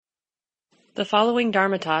The following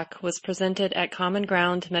Dharma talk was presented at Common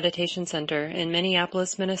Ground Meditation Center in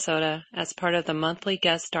Minneapolis, Minnesota as part of the monthly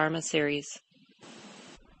guest Dharma series.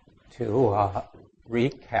 To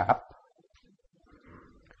recap,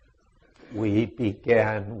 we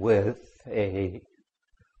began with a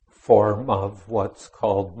form of what's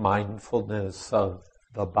called mindfulness of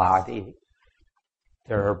the body.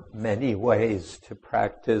 There are many ways to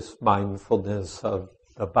practice mindfulness of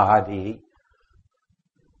the body.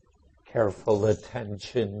 Careful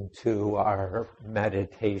attention to our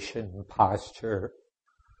meditation posture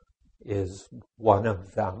is one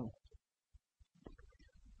of them.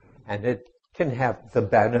 And it can have the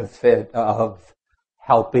benefit of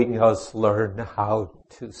helping us learn how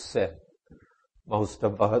to sit. Most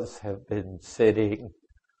of us have been sitting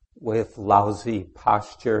with lousy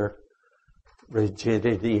posture,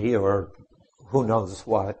 rigidity, or who knows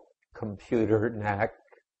what, computer neck.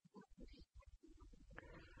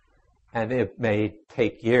 And it may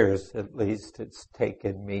take years, at least it's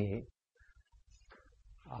taken me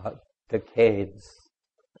decades,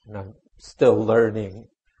 and I'm still learning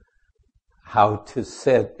how to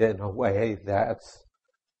sit in a way that's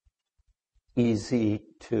easy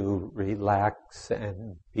to relax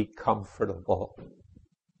and be comfortable.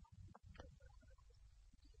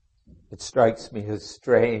 It strikes me as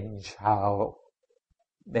strange how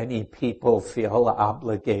many people feel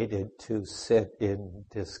obligated to sit in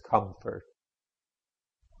discomfort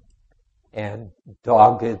and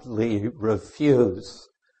doggedly refuse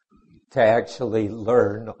to actually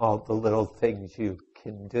learn all the little things you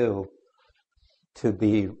can do to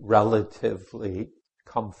be relatively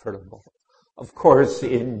comfortable. Of course,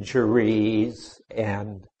 injuries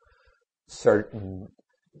and certain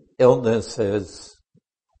illnesses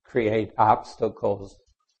create obstacles,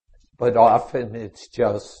 but often it's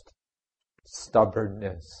just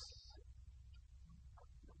stubbornness.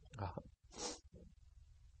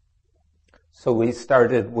 So we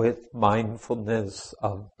started with mindfulness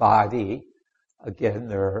of body. Again,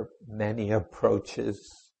 there are many approaches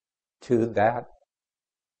to that.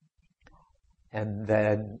 And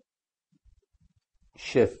then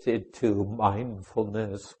shifted to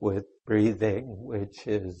mindfulness with breathing, which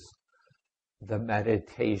is the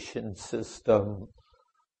meditation system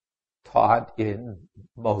taught in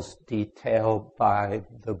most detail by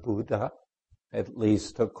the Buddha, at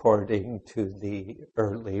least according to the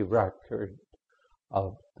early record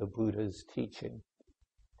of the Buddha's teaching.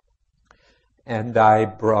 And I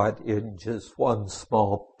brought in just one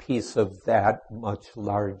small piece of that much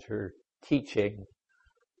larger teaching,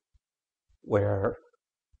 where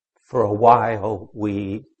for a while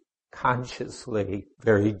we consciously,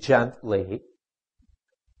 very gently,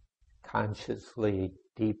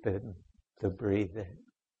 deepen the breathing.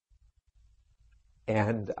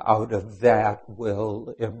 And out of that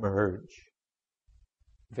will emerge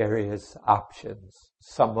various options,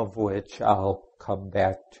 some of which I'll come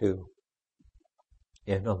back to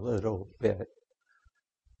in a little bit.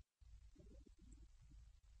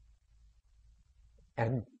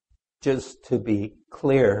 And just to be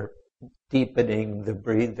clear, deepening the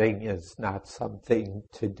breathing is not something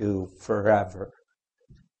to do forever.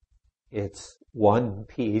 It's one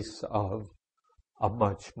piece of a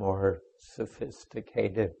much more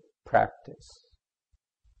sophisticated practice.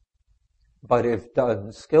 But if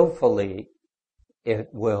done skillfully, it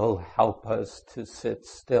will help us to sit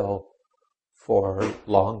still for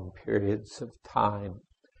long periods of time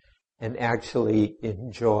and actually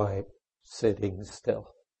enjoy sitting still.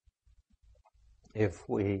 If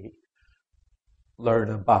we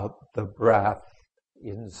learn about the breath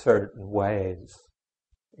in certain ways,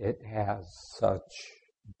 it has such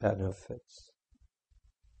benefits.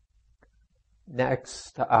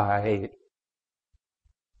 Next, I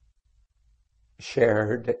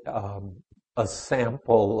shared a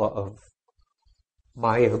sample of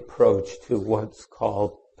my approach to what's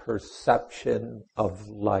called perception of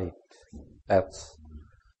light. That's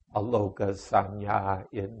aloga sanya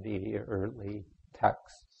in the early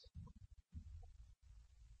texts.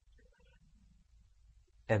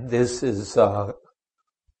 And this is a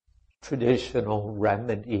traditional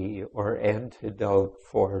remedy or antidote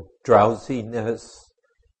for drowsiness,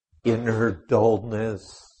 inner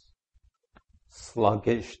dullness,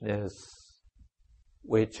 sluggishness,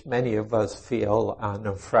 which many of us feel on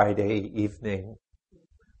a Friday evening,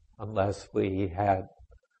 unless we had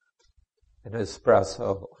an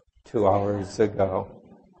espresso 2 hours ago.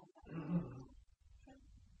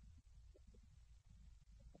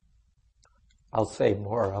 I'll say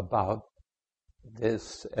more about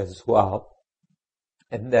this as well.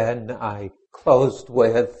 And then I closed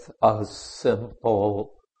with a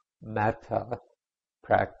simple metta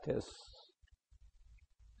practice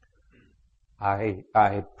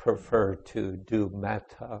I prefer to do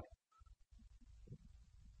metta,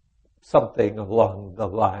 something along the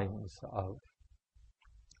lines of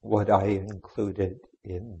what I included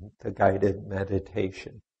in the guided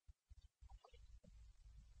meditation.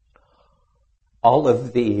 All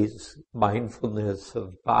of these, mindfulness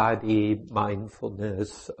of body,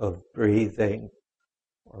 mindfulness of breathing,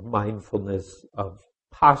 or mindfulness of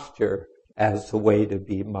posture as a way to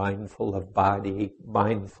be mindful of body,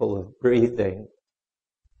 mindful of breathing,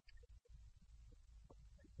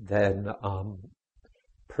 then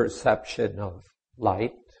perception of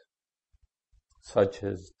light, such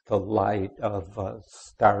as the light of a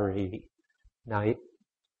starry night,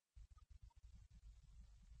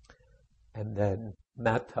 and then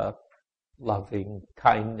metta, loving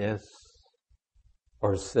kindness,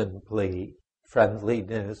 or simply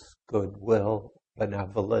friendliness, goodwill,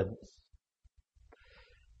 benevolence.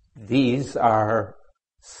 These are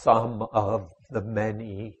some of the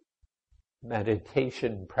many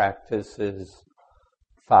meditation practices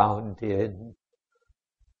found in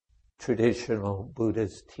traditional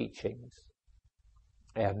Buddhist teachings.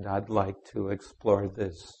 And I'd like to explore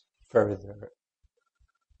this further.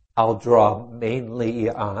 I'll draw mainly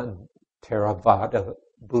on Theravada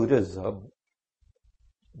Buddhism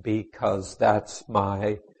because that's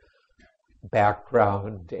my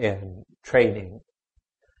background and training.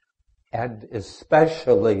 And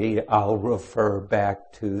especially I'll refer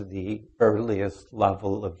back to the earliest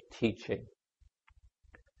level of teaching.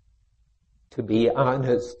 To be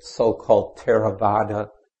honest, so-called Theravada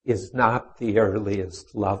is not the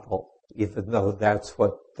earliest level, even though that's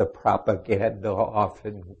what the propaganda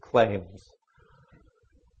often claims.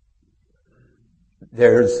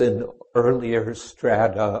 There's an earlier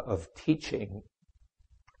strata of teaching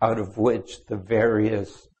out of which the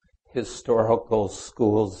various historical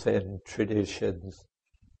schools and traditions,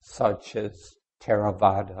 such as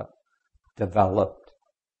Theravada, developed.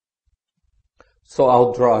 So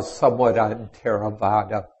I'll draw somewhat on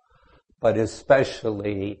Theravada, but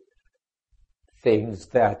especially things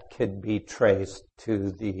that can be traced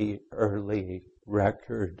to the early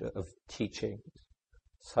record of teachings,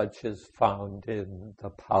 such as found in the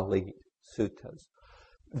Pali Suttas.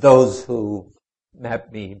 Those who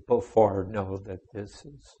met me before know that this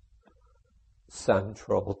is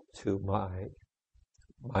central to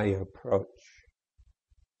my approach,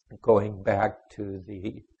 going back to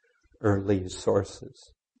the early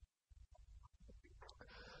sources.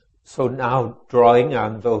 So now, drawing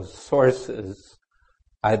on those sources,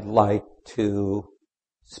 I'd like to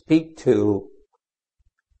speak to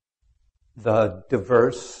the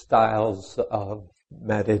diverse styles of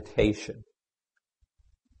meditation.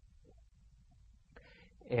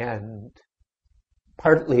 And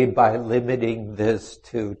partly by limiting this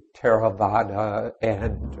to Theravada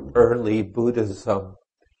and early Buddhism,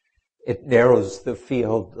 it narrows the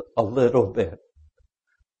field a little bit.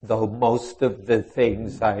 Though most of the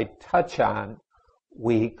things I touch on,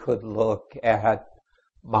 we could look at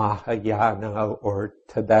Mahayana or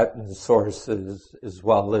Tibetan sources, as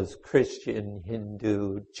well as Christian,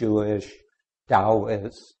 Hindu, Jewish,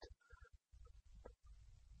 Taoist,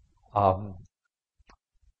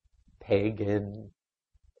 pagan,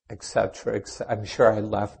 etc. I'm sure I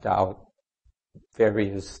left out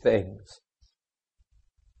various things.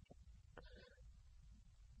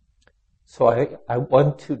 So I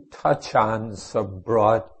want to touch on some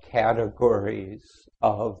broad categories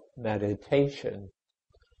of meditation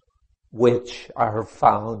which are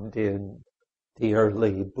found in the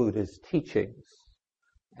early Buddhist teachings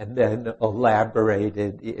and then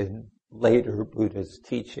elaborated in later Buddhist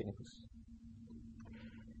teachings.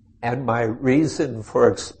 And my reason for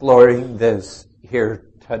exploring this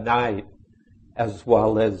here tonight, as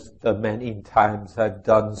well as the many times I've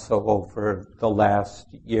done so over the last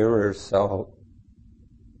year or so,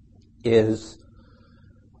 is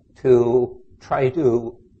to try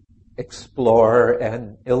to explore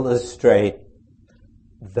and illustrate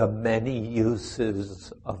the many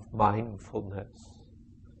uses of mindfulness.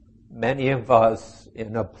 Many of us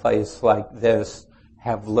in a place like this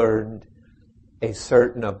have learned a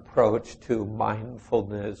certain approach to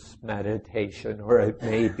mindfulness meditation, or it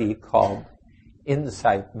may be called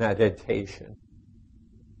insight meditation.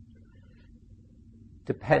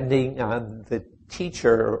 Depending on the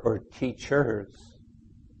teacher or teachers,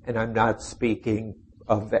 and I'm not speaking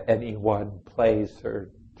of any one place or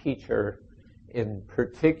teacher in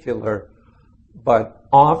particular, but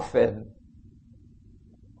often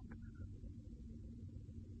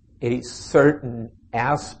a certain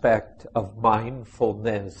aspect of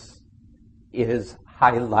mindfulness is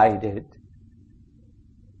highlighted,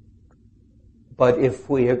 But if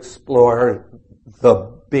we explore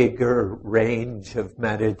the bigger range of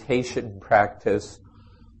meditation practice,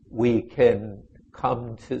 we can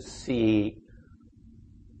come to see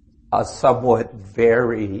a somewhat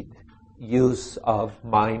varied use of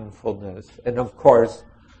mindfulness. And of course,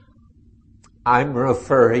 I'm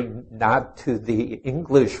referring not to the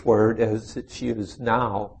English word as it's used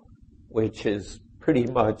now, which is pretty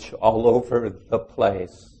much all over the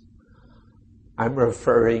place. I'm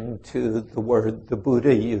referring to the word the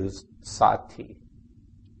Buddha used, sati,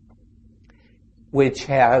 which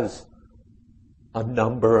has a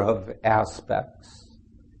number of aspects.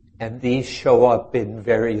 And these show up in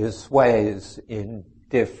various ways in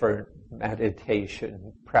different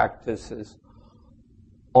meditation practices.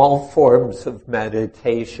 All forms of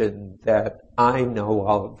meditation that I know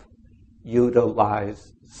of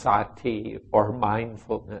utilize sati or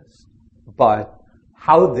mindfulness, but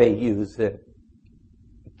how they use it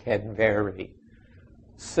can vary.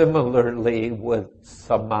 Similarly with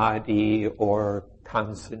samadhi or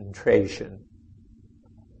concentration.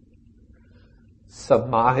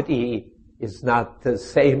 Samadhi is not the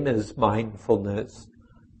same as mindfulness.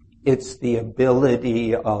 It's the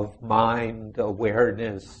ability of mind,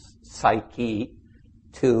 awareness, psyche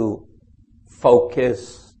to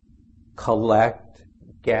focus, collect,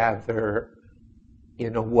 gather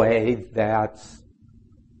in a way that's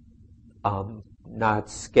not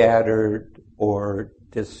scattered or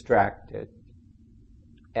distracted.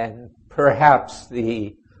 And perhaps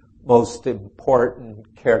the most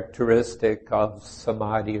important characteristic of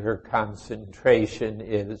samadhi or concentration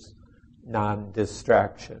is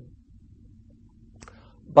non-distraction.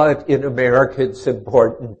 But in America, it's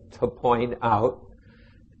important to point out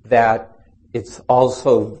that it's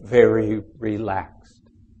also very relaxed.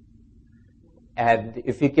 And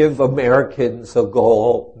if you give Americans a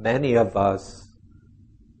goal, many of us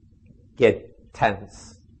get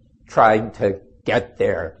tense, trying to get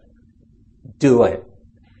there, do it,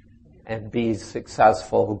 and be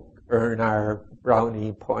successful, earn our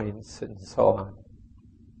brownie points, and so on.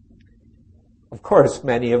 Of course,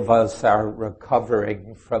 many of us are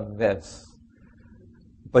recovering from this,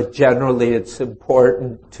 but generally it's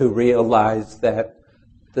important to realize that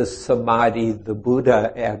the samadhi the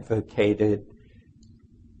Buddha advocated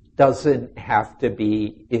doesn't have to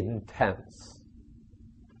be intense.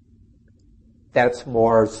 That's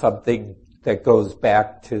more something that goes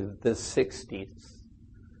back to the 60s.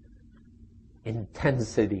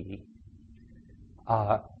 Intensity.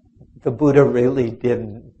 The Buddha really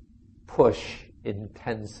didn't push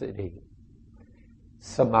intensity.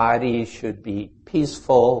 Samadhi should be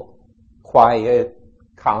peaceful, quiet,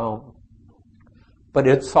 calm, but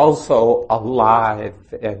it's also alive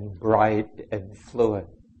and bright and fluid.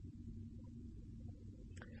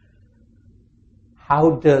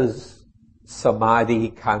 How does samadhi,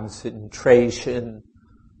 concentration,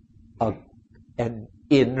 and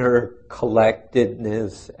inner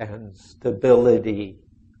collectedness and stability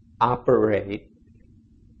operate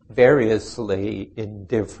variously in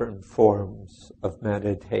different forms of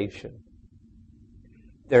meditation?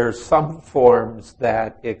 There are some forms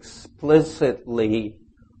that explicitly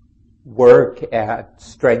work at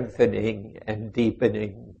strengthening and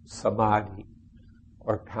deepening samadhi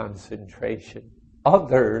or concentration.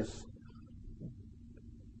 Others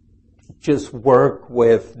just work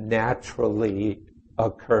with naturally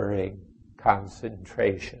occurring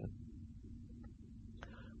concentration.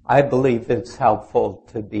 I believe it's helpful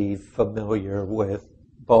to be familiar with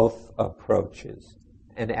both approaches,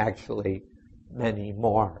 and actually many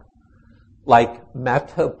more. Like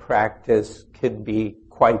metta practice can be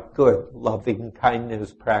quite good, loving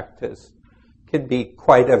kindness practice can be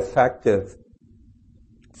quite effective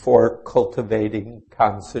for cultivating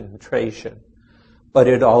concentration, but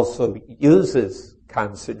it also uses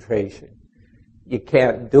concentration. You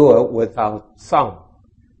can't do it without some.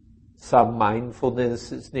 Some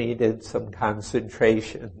mindfulness is needed, some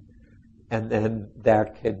concentration, and then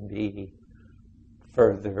that can be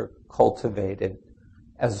further cultivated,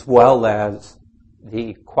 as well as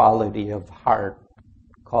the quality of heart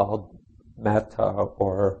called metta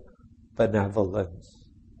or benevolence.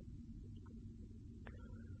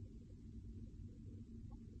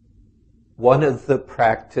 One of the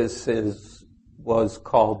practices was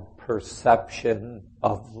called perception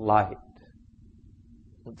of light.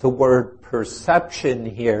 The word perception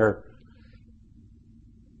here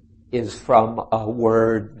is from a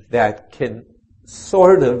word that can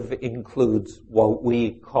sort of includes what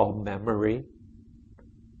we call memory,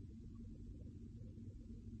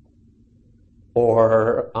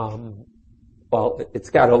 or, well, it's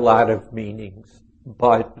got a lot of meanings,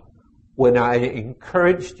 but when I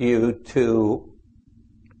encouraged you to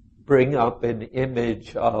bring up an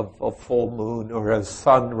image of a full moon or a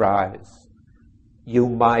sunrise, you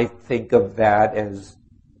might think of that as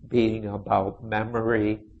being about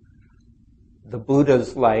memory. The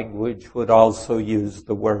Buddha's language would also use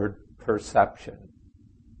the word perception.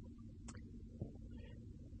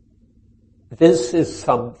 This is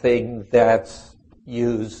something that's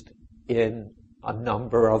used in a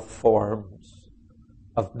number of forms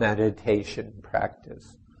of meditation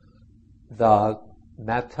practice. The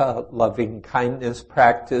metta, loving kindness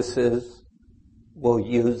practices will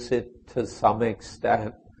use it to some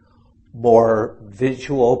extent. More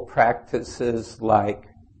visual practices like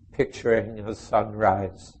picturing a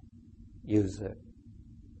sunrise use it.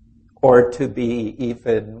 Or to be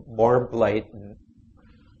even more blatant,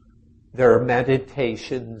 there are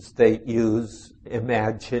meditations that use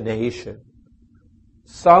imagination.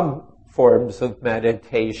 Some forms of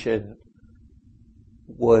meditation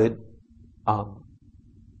would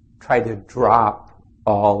try to drop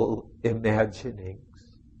all imaginings.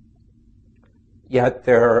 Yet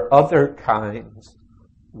there are other kinds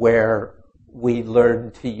where we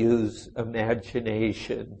learn to use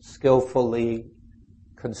imagination skillfully,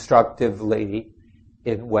 constructively,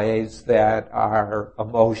 in ways that are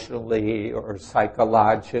emotionally or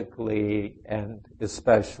psychologically and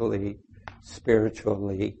especially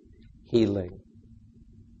spiritually healing.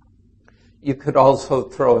 You could also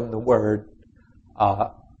throw in the word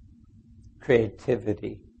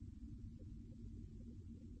creativity.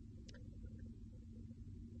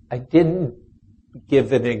 I didn't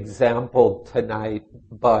give an example tonight,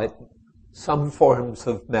 but some forms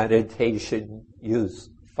of meditation use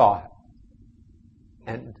thought.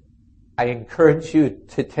 And I encourage you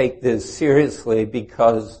to take this seriously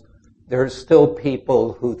because there are still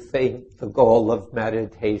people who think the goal of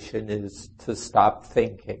meditation is to stop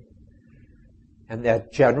thinking. And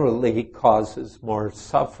that generally causes more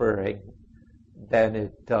suffering than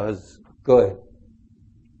it does good.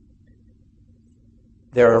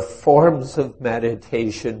 There are forms of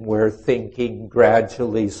meditation where thinking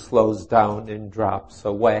gradually slows down and drops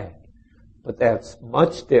away. But that's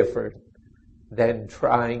much different than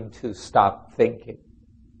trying to stop thinking.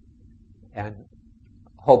 And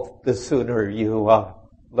hope the sooner you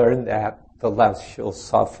learn that, the less you'll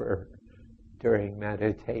suffer during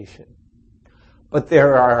meditation. But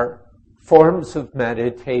there are forms of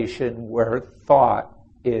meditation where thought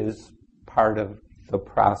is part of the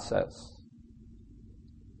process.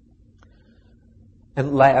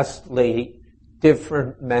 And lastly,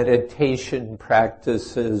 different meditation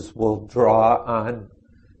practices will draw on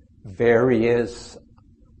various,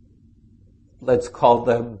 let's call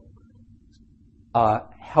them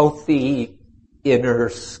healthy inner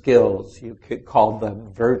skills. You could call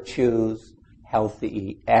them virtues,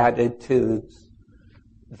 healthy attitudes.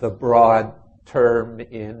 The broad term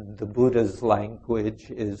in the Buddha's language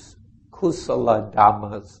is kusala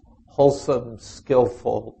dhammas, wholesome,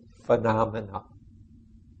 skillful phenomena.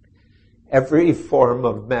 Every form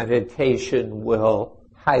of meditation will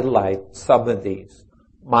highlight some of these.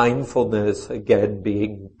 Mindfulness, again,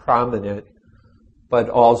 being prominent, but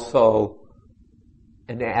also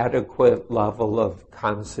an adequate level of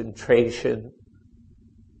concentration,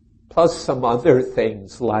 plus some other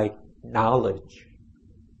things like knowledge.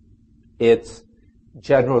 It's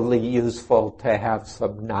generally useful to have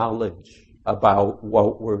some knowledge about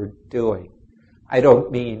what we're doing. I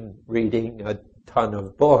don't mean reading a ton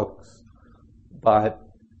of books, but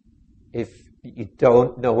if you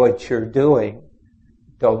don't know what you're doing,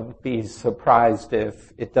 don't be surprised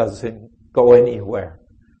if it doesn't go anywhere,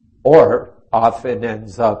 or often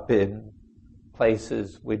ends up in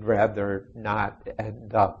places we'd rather not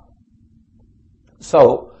end up.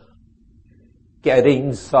 So,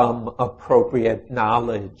 getting some appropriate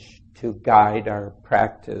knowledge to guide our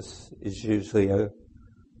practice is usually an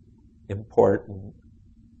important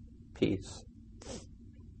piece.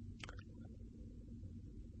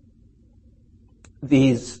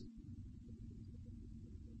 These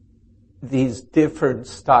different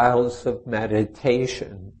styles of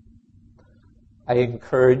meditation, I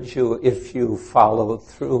encourage you, if you follow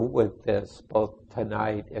through with this, both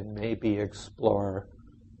tonight and maybe explore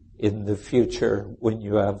in the future when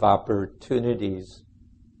you have opportunities,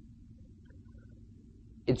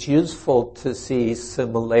 it's useful to see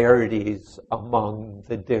similarities among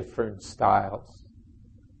the different styles,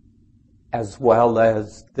 as well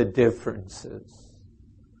as the differences.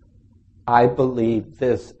 I believe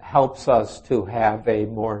this helps us to have a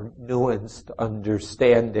more nuanced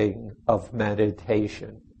understanding of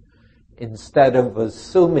meditation. Instead of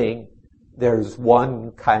assuming there's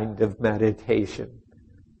one kind of meditation,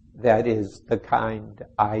 that is the kind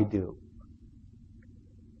I do.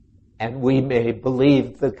 And we may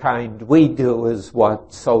believe the kind we do is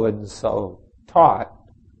what so-and-so taught,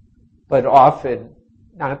 but often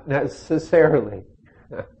not necessarily.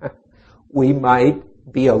 We might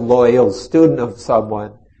be a loyal student of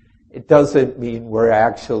someone. It doesn't mean we're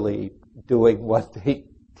actually doing what they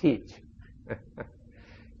teach.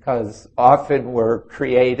 Because often we're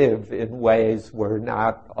creative in ways we're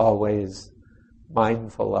not always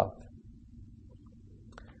mindful of.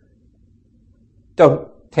 Don't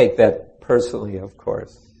take that personally, of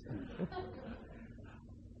course.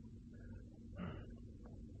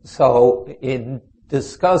 So in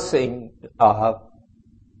discussing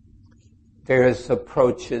various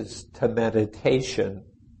approaches to meditation,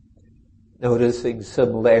 noticing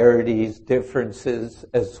similarities, differences,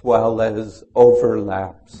 as well as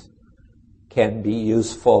overlaps can be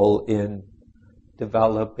useful in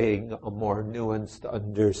developing a more nuanced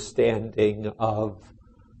understanding of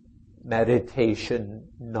meditation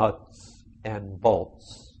nuts and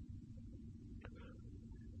bolts.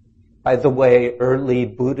 By the way, early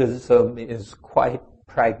Buddhism is quite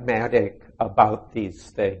pragmatic about these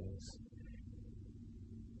things.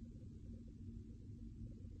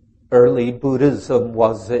 Early Buddhism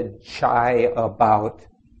wasn't shy about,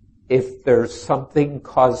 if there's something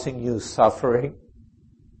causing you suffering,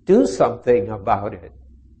 do something about it.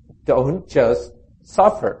 Don't just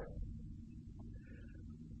suffer.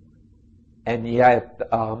 And yet,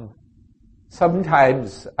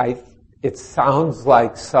 sometimes it sounds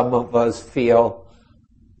like some of us feel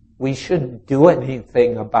we shouldn't do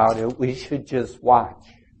anything about it. We should just watch.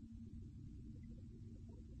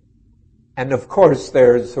 And of course,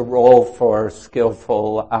 there's a role for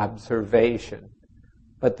skillful observation.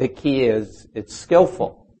 But the key is it's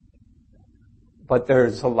skillful. But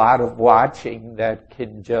there's a lot of watching that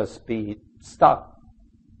can just be stuck.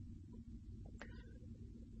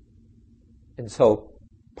 And so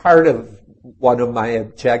part of one of my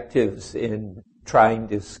objectives in trying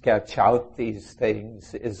to sketch out these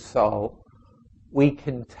things is so we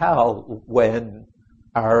can tell when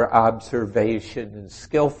our observation is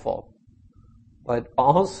skillful. But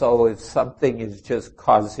also, if something is just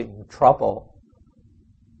causing trouble,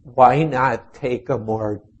 why not take a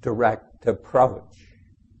more direct approach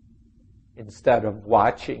instead of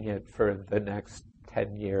watching it for the next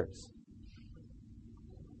 10 years?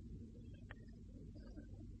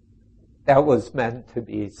 That was meant to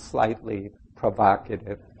be slightly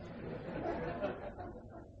provocative.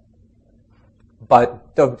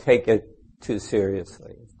 But don't take it too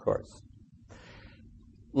seriously, of course.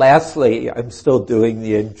 Lastly, I'm still doing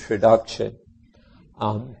the introduction.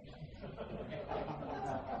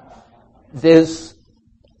 This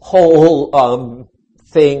whole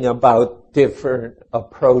thing about different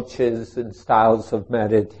approaches and styles of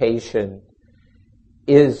meditation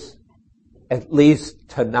is, at least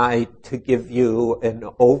tonight, to give you an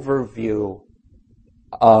overview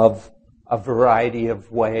of a variety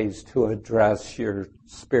of ways to address your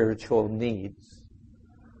spiritual needs.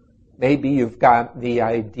 Maybe you've got the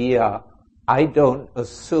idea, I don't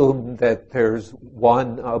assume that there's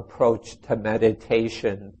one approach to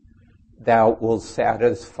meditation that will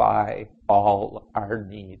satisfy all our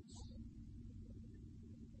needs.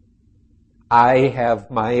 I have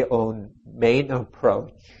my own main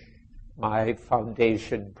approach. My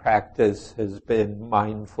foundation practice has been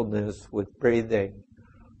mindfulness with breathing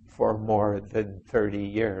for more than 30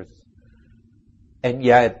 years. And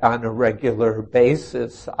yet, on a regular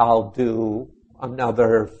basis, I'll do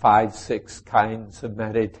another 5, 6 kinds of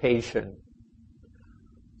meditation.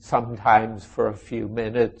 Sometimes for a few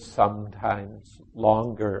minutes, sometimes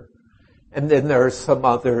longer. And then there are some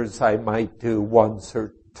others I might do once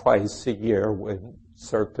or twice a year when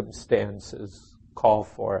circumstances call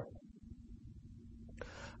for it.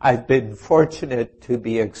 I've been fortunate to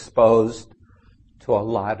be exposed to a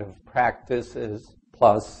lot of practices.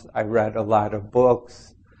 Plus, I read a lot of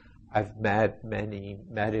books. I've met many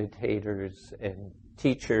meditators and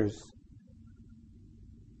teachers.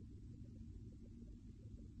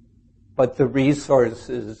 But the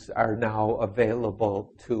resources are now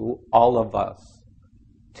available to all of us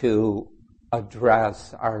to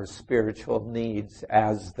address our spiritual needs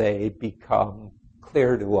as they become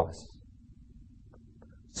clear to us.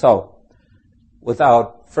 So,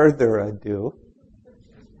 without further ado,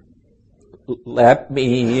 let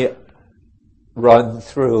me run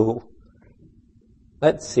through,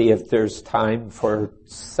 let's see if there's time for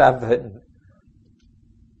 7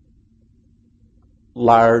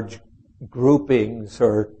 large groupings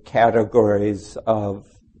or categories of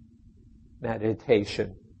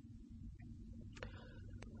meditation.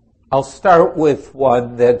 I'll start with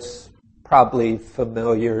one that's probably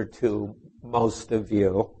familiar to most of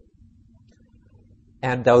you,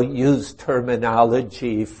 And they'll use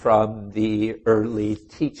terminology from the early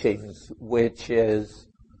teachings, which is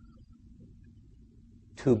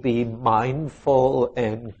to be mindful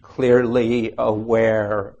and clearly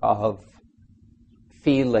aware of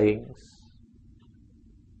feelings,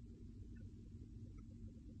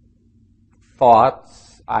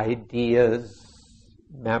 thoughts, ideas,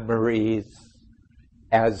 memories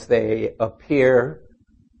as they appear,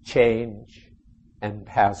 change, and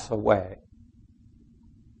pass away.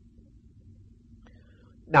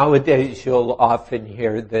 Nowadays, you'll often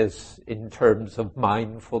hear this in terms of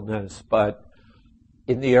mindfulness, but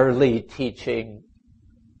in the early teaching,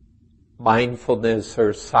 mindfulness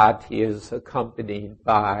or sati is accompanied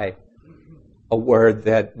by a word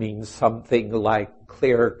that means something like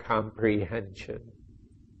clear comprehension.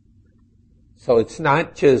 So it's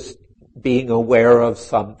not just being aware of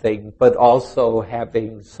something, but also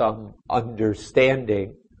having some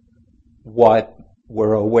understanding what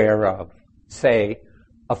we're aware of. Say,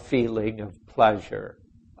 a feeling of pleasure,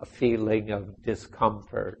 a feeling of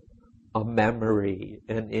discomfort, a memory,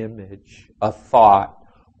 an image, a thought,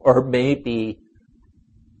 or maybe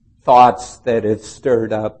thoughts that have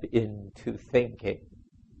stirred up into thinking.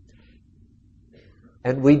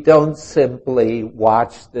 And we don't simply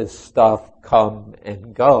watch this stuff come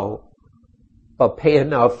and go, but pay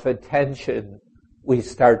enough attention, we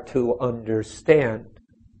start to understand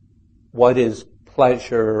what is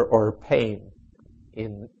pleasure or pain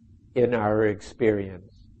in our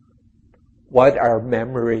experience. What are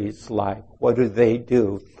memories like? What do they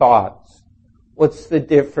do? Thoughts. What's the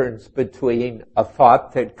difference between a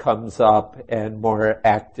thought that comes up and more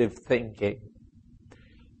active thinking?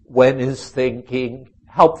 When is thinking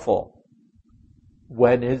helpful?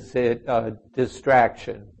 When is it a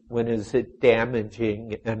distraction? When is it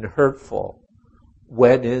damaging and hurtful?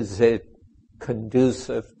 When is it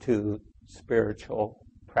conducive to spiritual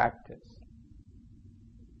practice?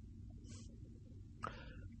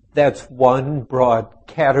 That's one broad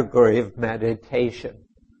category of meditation.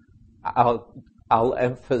 I'll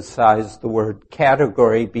emphasize the word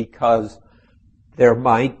category because there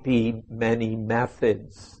might be many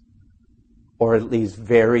methods or at least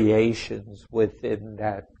variations within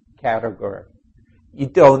that category. You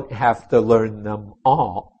don't have to learn them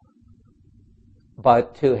all,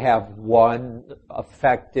 but to have one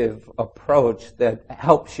effective approach that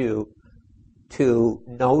helps you to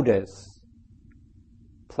notice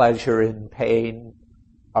pleasure and pain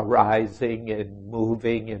arising and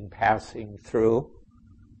moving and passing through,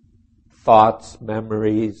 thoughts,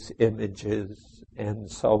 memories, images, and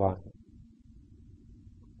so on.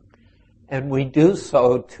 And we do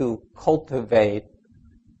so to cultivate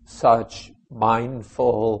such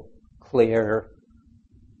mindful, clear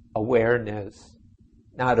awareness,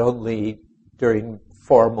 not only during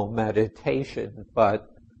formal meditation, but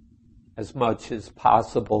as much as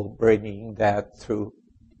possible bringing that through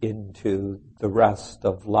into the rest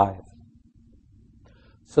of life.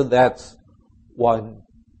 So that's one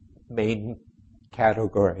main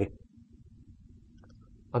category.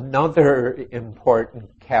 Another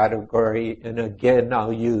important category, and again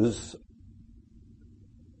I'll use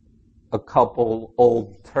a couple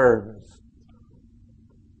old terms,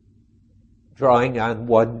 drawing on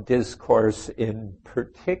one discourse in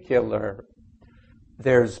particular.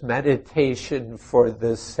 There's meditation for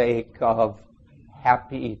the sake of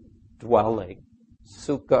happy dwelling,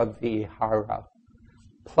 sukha vihara,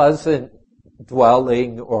 pleasant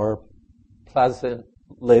dwelling or pleasant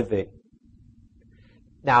living.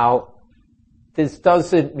 Now, this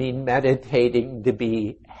doesn't mean meditating to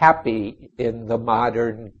be happy in the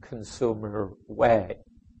modern consumer way.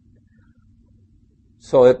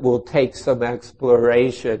 So it will take some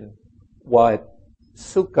exploration what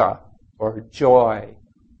sukha or joy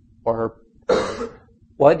or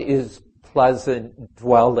what is pleasant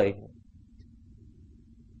dwelling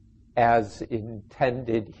as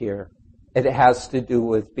intended here. It has to do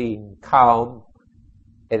with being calm.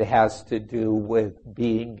 It has to do with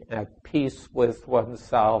being at peace with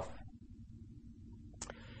oneself.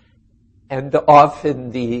 And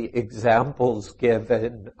often the examples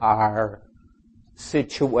given are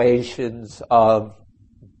situations of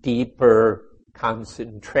deeper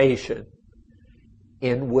concentration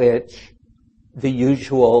in which the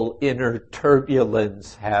usual inner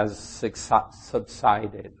turbulence has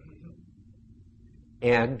subsided.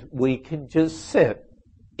 And we can just sit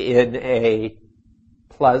in a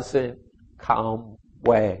pleasant, calm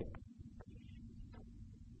way.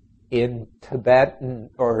 In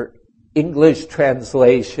Tibetan or English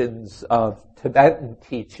translations of Tibetan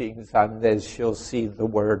teachings on this, you'll see the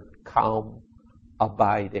word calm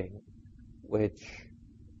abiding, which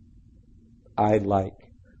I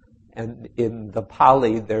like. And in the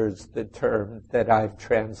Pali, there's the term that I've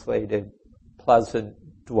translated, pleasant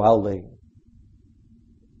dwelling.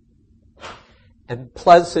 And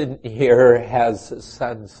pleasant here has a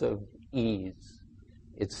sense of ease.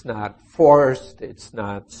 It's not forced, it's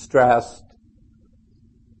not stressed.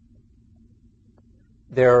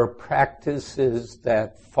 There are practices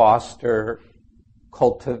that foster,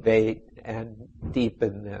 cultivate, and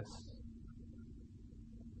deepen this.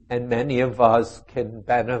 And many of us can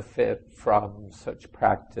benefit from such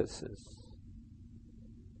practices.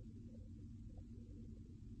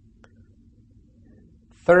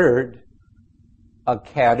 Third, a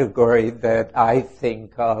category that I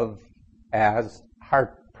think of as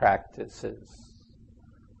heart practices.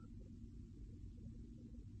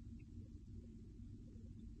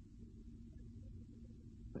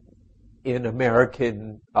 In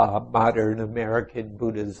modern American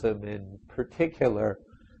Buddhism in particular,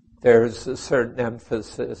 there's a certain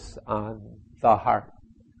emphasis on the heart.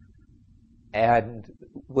 And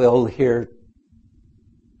we'll hear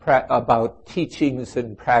about teachings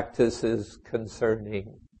and practices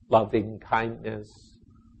concerning loving kindness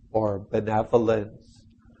or benevolence,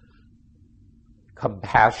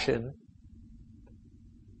 compassion,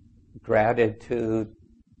 gratitude,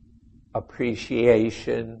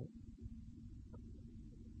 appreciation,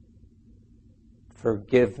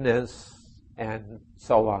 forgiveness, and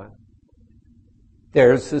so on.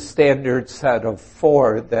 There's a standard set of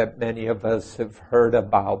 4 that many of us have heard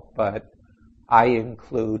about, but I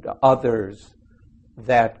include others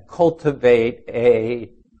that cultivate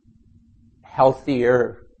a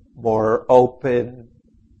healthier, more open,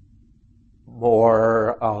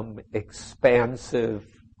 more expansive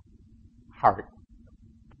heart.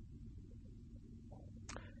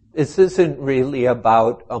 This isn't really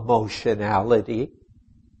about emotionality,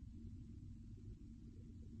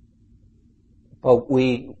 but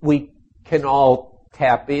we can all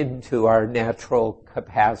tap into our natural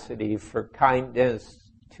capacity for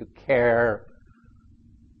kindness, to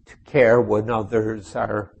care when others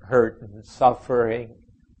are hurt and suffering,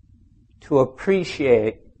 to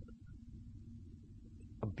appreciate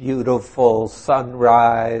a beautiful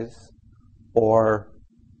sunrise or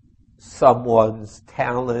someone's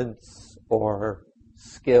talents or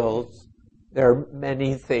skills. There are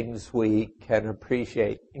many things we can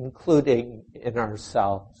appreciate, including in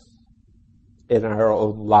ourselves, in our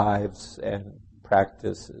own lives and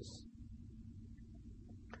practices.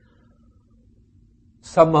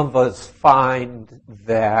 Some of us find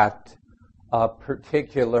that a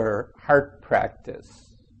particular heart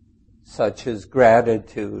practice, such as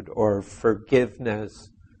gratitude or forgiveness,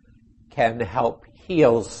 can help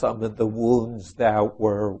heal some of the wounds that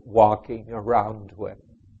we're walking around with.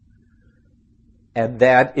 And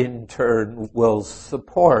that in turn will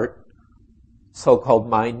support so-called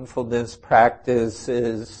mindfulness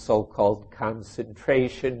practices, so-called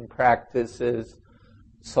concentration practices,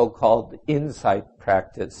 so-called insight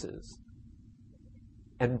practices.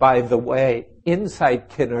 And by the way, insight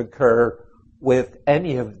can occur with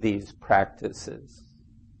any of these practices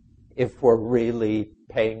if we're really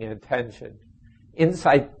paying attention.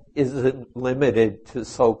 Insight isn't limited to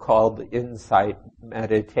so-called insight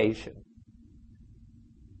meditation.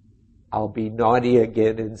 I'll be naughty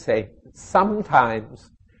again and say,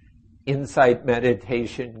 sometimes insight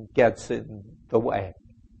meditation gets in the way.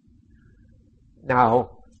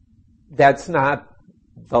 Now, that's not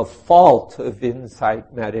the fault of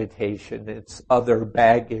insight meditation. It's other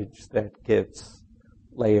baggage that gets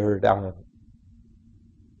layered on.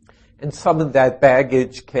 And some of that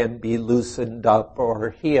baggage can be loosened up or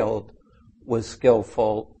healed with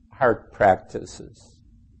skillful heart practices.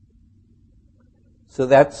 So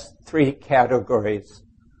that's 3 categories.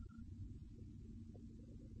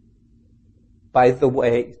 By the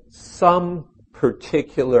way, some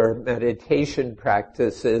particular meditation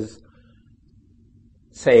practices,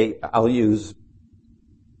 say, I'll use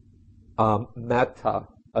metta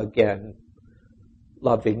again,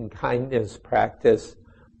 loving kindness practice,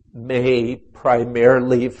 may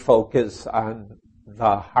primarily focus on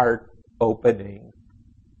the heart opening.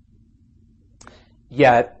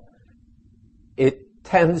 Yet, it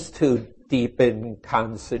tends to deepen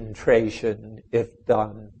concentration if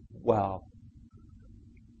done well.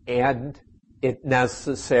 And it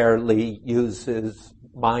necessarily uses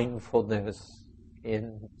mindfulness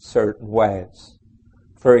in certain ways.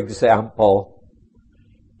 For example,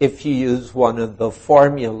 if you use one of the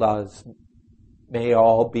formulas, may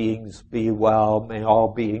all beings be well, may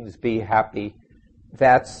all beings be happy,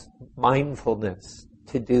 that's mindfulness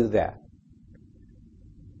to do that.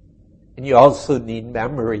 And you also need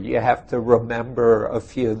memory. You have to remember a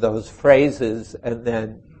few of those phrases, and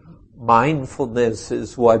then mindfulness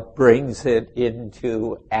is what brings it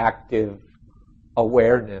into active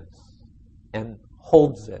awareness and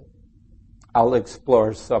holds it. I'll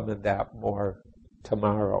explore some of that more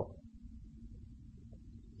tomorrow.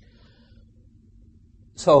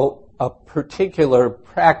 So a particular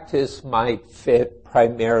practice might fit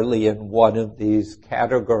primarily in one of these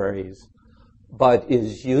categories, but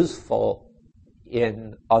is useful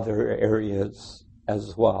in other areas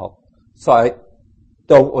as well. So I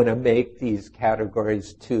don't want to make these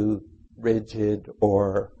categories too rigid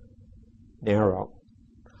or narrow.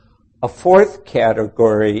 A fourth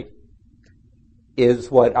category is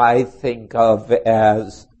what I think of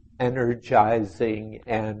as energizing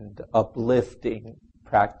and uplifting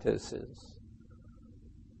practices.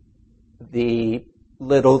 The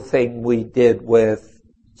little thing we did with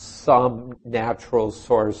some natural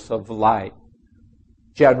source of light,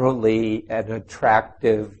 generally an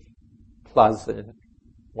attractive, pleasant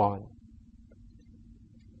one.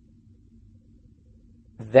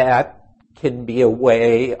 That can be a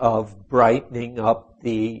way of brightening up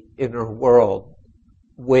the inner world,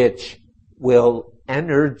 which will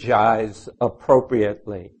energize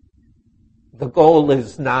appropriately. The goal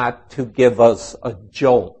is not to give us a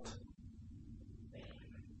jolt.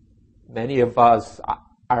 Many of us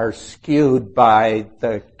are skewed by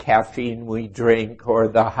the caffeine we drink or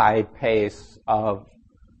the high pace of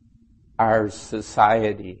our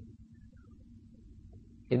society.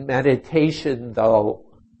 In meditation, though,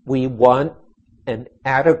 we want an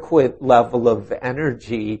adequate level of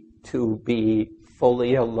energy to be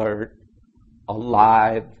fully alert,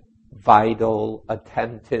 alive, vital,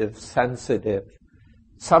 attentive, sensitive.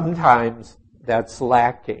 Sometimes that's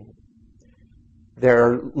lacking. There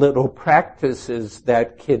are little practices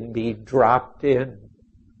that can be dropped in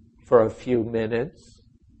for a few minutes,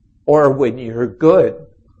 or when you're good,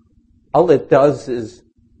 all it does is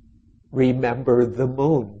remember the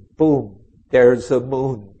moon. Boom, there's a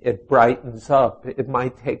moon. It brightens up. It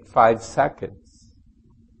might take 5 seconds.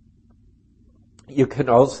 You can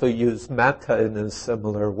also use metta in a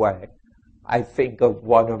similar way. I think of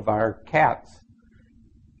one of our cats.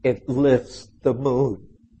 It lifts the mood,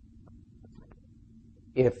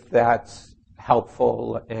 if that's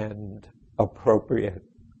helpful and appropriate.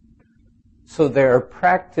 So there are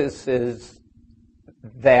practices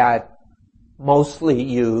that mostly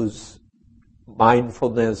use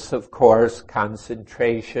mindfulness, of course,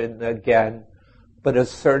 concentration again, but a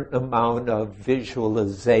certain amount of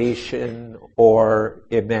visualization or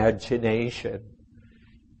imagination.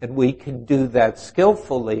 And we can do that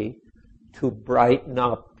skillfully to brighten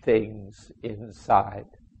up things inside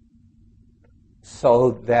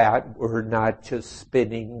so that we're not just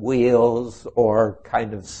spinning wheels or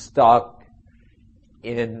kind of stuck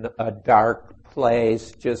in a dark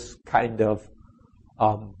place, just kind of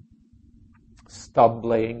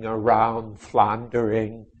stumbling around,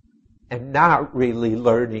 floundering, and not really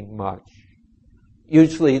learning much.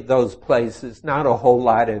 Usually those places, not a whole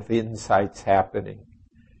lot of insights happening.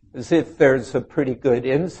 As if there's a pretty good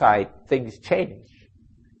insight, things change.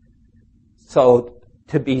 So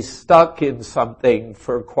to be stuck in something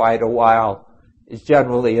for quite a while is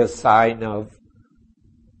generally a sign of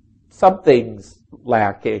something's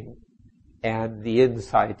lacking and the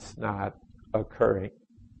insight's not occurring.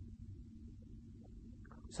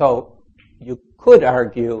 So you could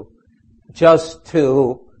argue just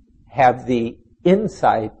to have the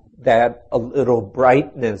insight that a little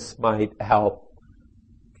brightness might help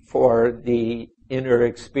for the inner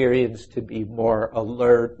experience to be more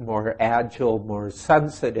alert, more agile, more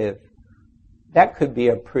sensitive. That could be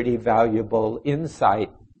a pretty valuable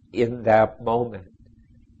insight in that moment.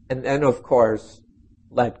 And then, of course,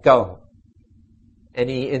 let go.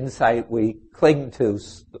 Any insight we cling to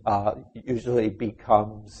usually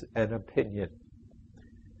becomes an opinion.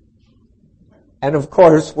 And of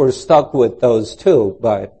course, we're stuck with those too,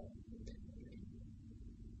 but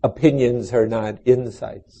opinions are not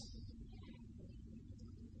insights.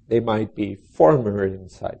 They might be former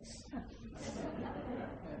insights.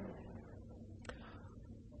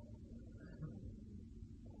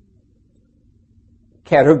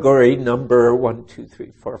 Category number 1, 2,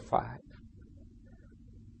 3, 4, 5.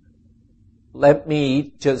 Let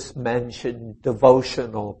me just mention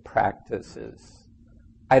devotional practices.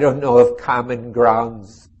 I don't know if Common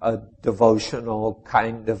Ground's a devotional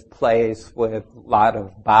kind of place with a lot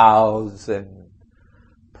of bows and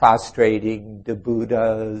prostrating to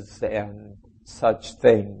Buddhas and such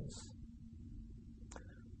things.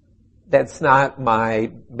 That's not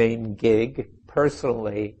my main gig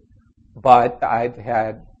personally, but I've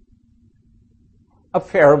had a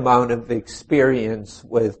fair amount of experience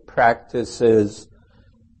with practices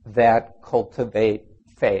that cultivate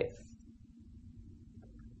faith.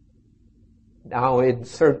 Now, in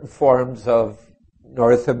certain forms of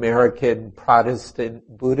North American Protestant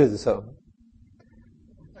Buddhism,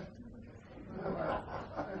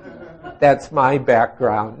 that's my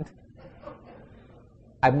background.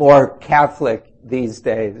 I'm more Catholic these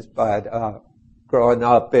days, but growing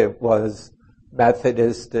up it was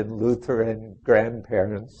Methodist and Lutheran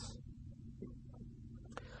grandparents.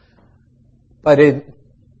 But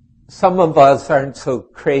some of us aren't so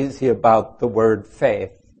crazy about the word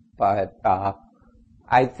faith, but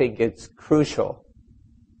I think it's crucial,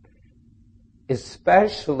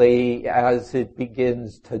 especially as it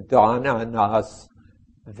begins to dawn on us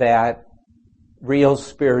that real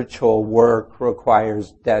spiritual work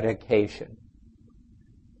requires dedication.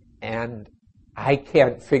 And I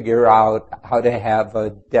can't figure out how to have a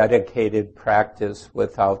dedicated practice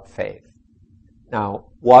without faith. Now,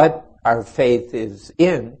 what our faith is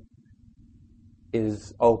in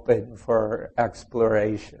is open for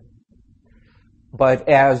exploration. But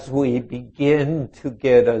as we begin to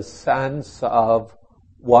get a sense of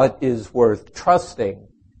what is worth trusting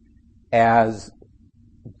as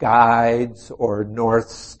guides or north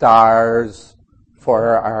stars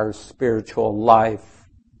for our spiritual life,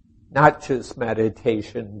 not just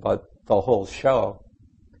meditation, but the whole show,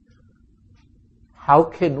 how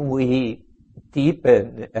can we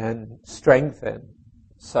deepen and strengthen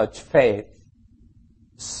such faith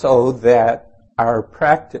so that our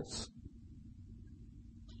practice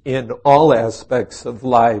in all aspects of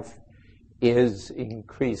life is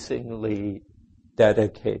increasingly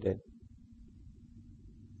dedicated?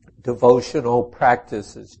 Devotional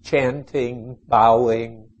practices, chanting,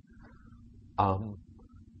 bowing,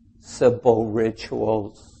 simple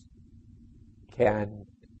rituals can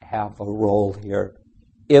have a role here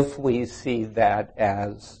if we see that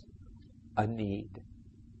as a need.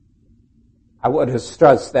 I want to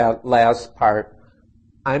stress that last part.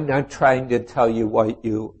 I'm not trying to tell you what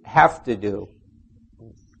you have to do.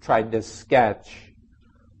 I'm trying to sketch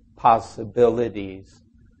possibilities.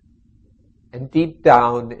 And deep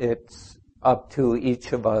down, it's up to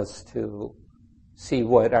each of us to see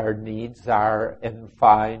what our needs are and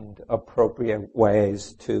find appropriate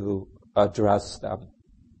ways to address them.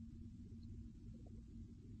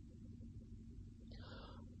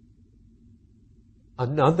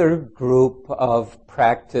 Another group of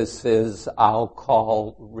practices I'll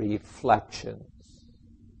call reflections.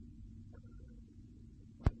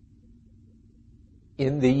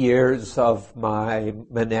 In the years of my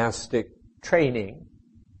monastic training,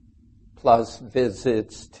 plus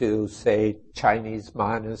visits to, say, Chinese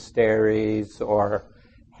monasteries or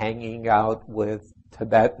hanging out with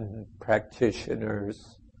Tibetan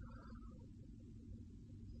practitioners,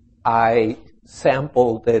 I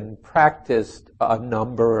sampled and practiced a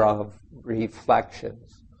number of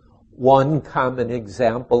reflections. One common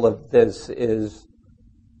example of this is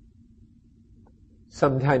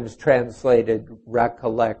sometimes translated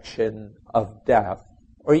recollection of death,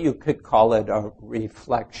 or you could call it a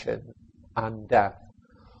reflection on death,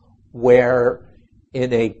 where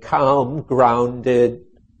in a calm, grounded,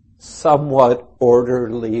 somewhat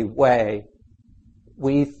orderly way,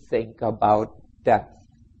 we think about death.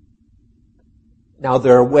 Now,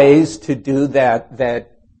 there are ways to do that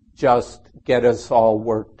that just get us all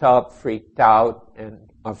worked up, freaked out,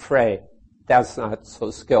 and afraid. That's not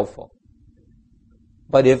so skillful.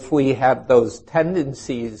 But if we have those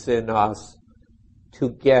tendencies in us to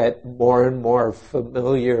get more and more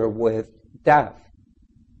familiar with death,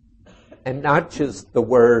 and not just the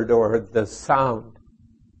word or the sound,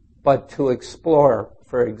 but to explore,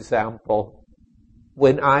 for example,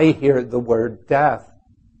 when I hear the word death,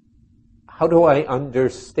 how do I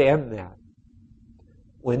understand that?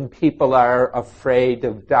 When people are afraid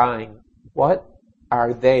of dying, what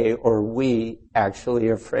are they or we actually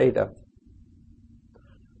afraid of?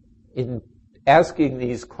 In asking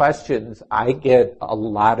these questions, I get a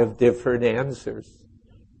lot of different answers.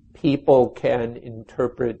 People can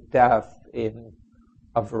interpret death in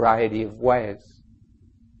a variety of ways,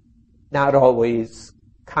 not always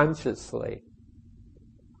consciously.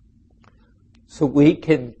 So we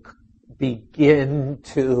can begin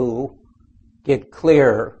to get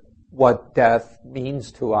clear what death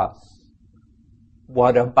means to us.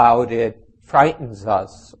 What about it frightens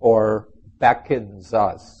us or beckons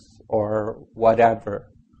us or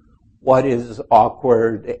whatever? What is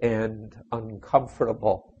awkward and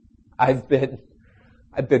uncomfortable? I've been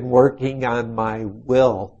working on my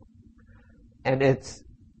will, and it's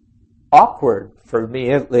awkward for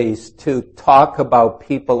me at least to talk about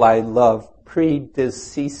people I love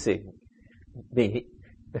predeceasing me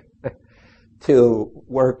to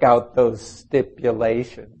work out those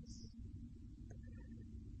stipulations.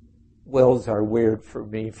 Wills are weird for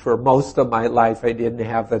me. For most of my life, I didn't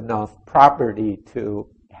have enough property to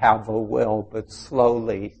have a will, but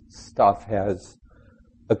slowly stuff has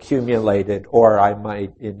accumulated, or I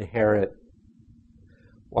might inherit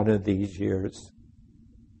one of these years.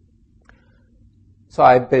 So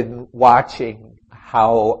I've been watching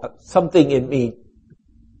how something in me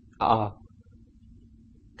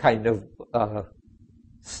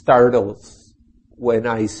startles when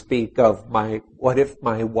I speak of what if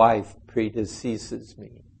my wife predeceases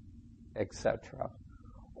me, etc.,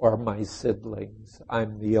 or my siblings.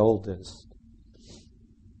 I'm the oldest.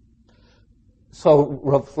 So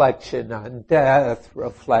reflection on death,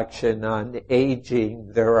 reflection on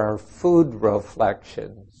aging, there are food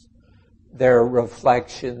reflections. There are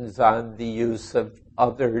reflections on the use of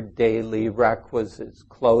other daily requisites,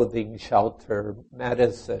 clothing, shelter,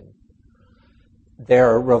 medicine. There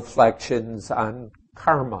are reflections on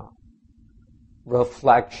karma,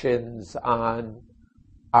 reflections on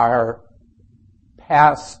our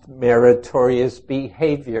past meritorious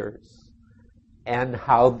behaviors and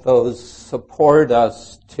how those support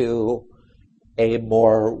us to a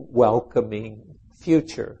more welcoming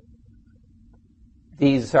future.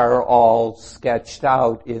 These are all sketched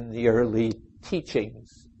out in the early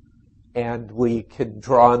teachings, and we can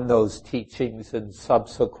draw on those teachings and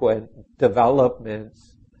subsequent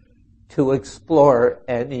developments to explore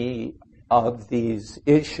any of these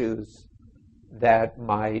issues that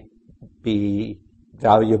might be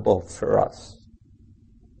valuable for us.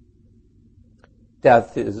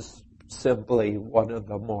 Death is simply one of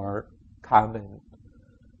the more common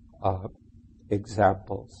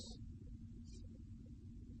examples.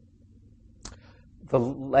 The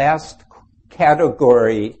last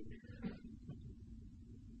category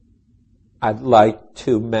I'd like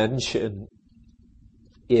to mention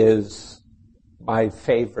is my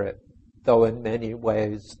favorite, though in many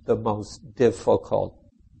ways the most difficult.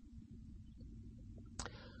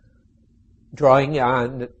 Drawing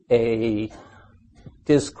on a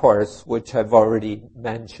discourse which I've already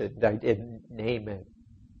mentioned, I didn't name it.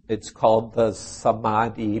 It's called the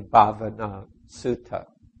Samadhi Bhavana Sutta.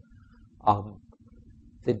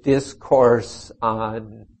 The discourse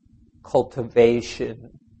on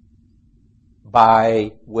cultivation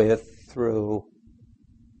by, with, through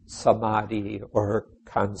samadhi or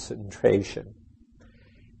concentration.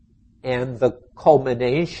 And the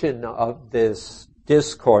culmination of this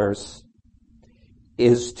discourse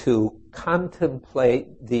is to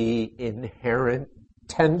contemplate the inherent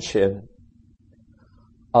tension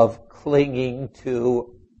of clinging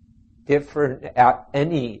to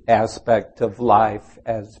any aspect of life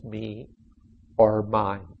as me or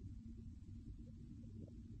mine.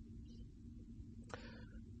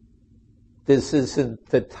 This isn't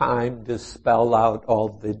the time to spell out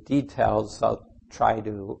all the details. I'll try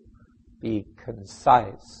to be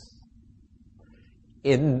concise.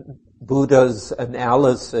 In Buddha's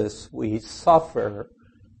analysis, we suffer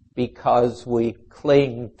because we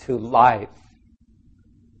cling to life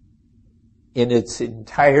in its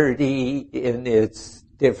entirety, in its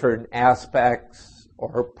different aspects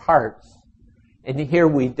or parts. And here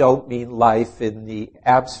we don't mean life in the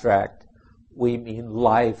abstract. We mean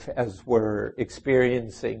life as we're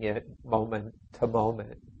experiencing it moment to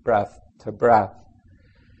moment, breath to breath.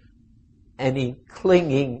 Any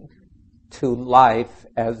clinging to life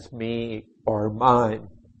as me or mine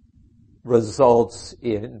results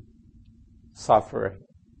in suffering.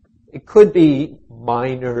 It could be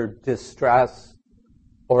minor distress,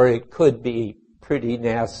 or it could be pretty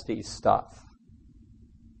nasty stuff.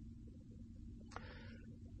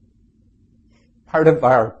 Part of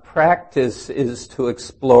our practice is to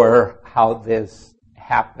explore how this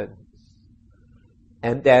happens.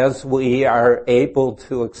 And as we are able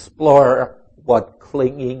to explore what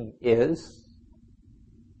clinging is,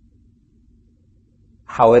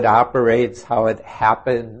 how it operates, how it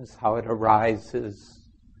happens, how it arises,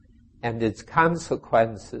 and its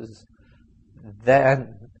consequences,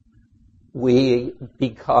 then we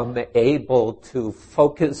become able to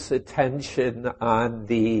focus attention on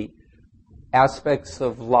the aspects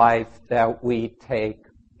of life that we take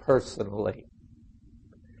personally,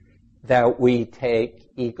 that we take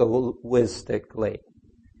egoistically,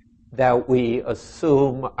 that we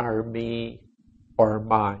assume are me or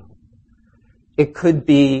mine. It could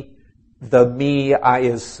be the me I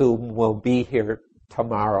assume will be here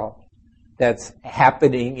tomorrow. That's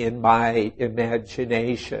happening in my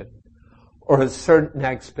imagination, or a certain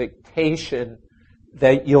expectation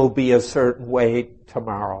that you'll be a certain way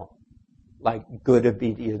tomorrow. like good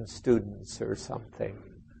obedient students or something.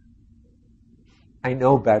 I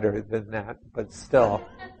know better than that, but still.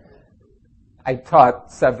 I taught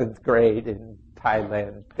 7th grade in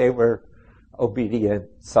Thailand. They were obedient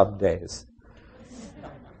some days.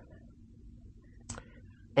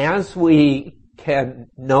 As we can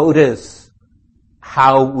notice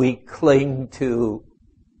how we cling to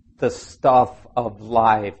the stuff of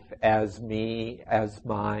life as me, as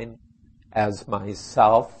mine, as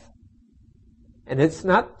myself, and it's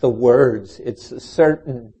not the words, it's a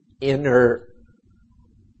certain inner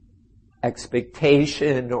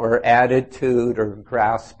expectation or attitude or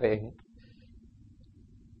grasping,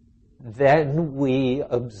 then we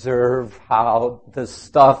observe how the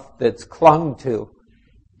stuff that's clung to,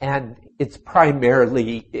 and it's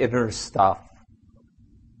primarily inner stuff.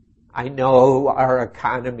 I know our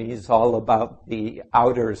economy is all about the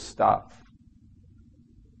outer stuff,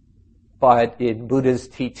 but in Buddha's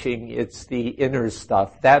teaching, it's the inner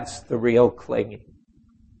stuff. That's the real clinging.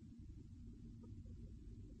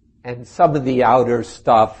 And some of the outer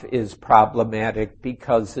stuff is problematic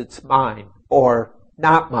because it's mine or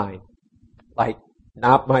not mine, like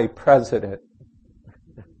not my president.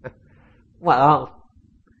 Well,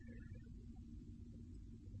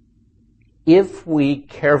 if we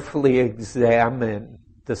carefully examine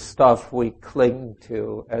the stuff we cling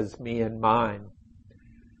to as me and mine,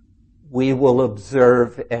 we will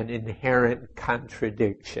observe an inherent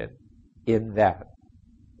contradiction in that.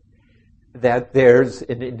 That there's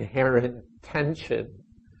an inherent tension,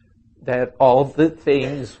 that all the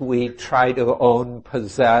things we try to own,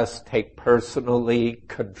 possess, take personally,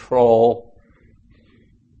 control,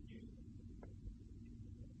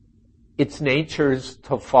 its nature's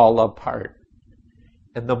to fall apart.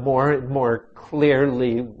 And the more and more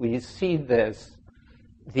clearly we see this,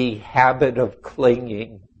 the habit of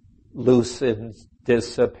clinging loosens,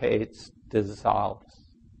 dissipates, dissolves.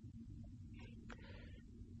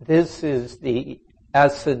 This is the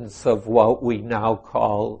essence of what we now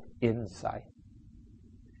call insight.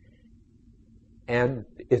 And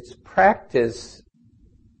its practice,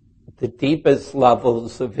 the deepest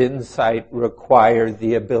levels of insight require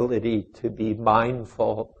the ability to be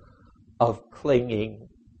mindful of clinging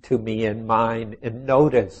to me and mine and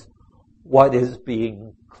notice what is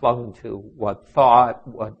being clung to, what thought,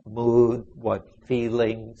 what mood, what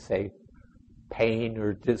feeling, say pain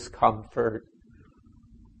or discomfort,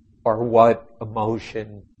 or what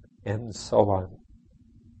emotion, and so on.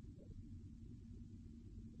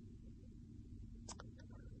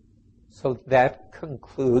 So that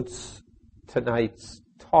concludes tonight's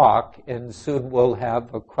talk, and soon we'll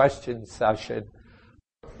have a question session.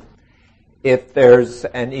 If there's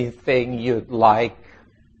anything you'd like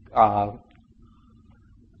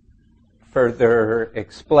further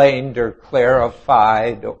explained or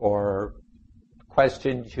clarified, or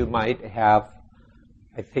questions you might have,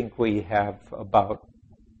 I think we have about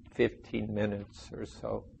 15 minutes or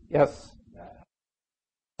so. Yes?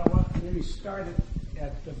 I want to maybe start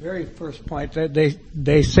at the very first point.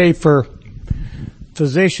 They say for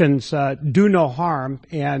physicians, do no harm,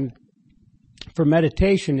 and for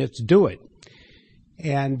meditation, it's do it.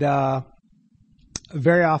 And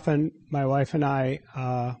very often, my wife and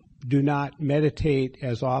I do not meditate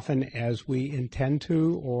as often as we intend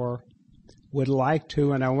to or would like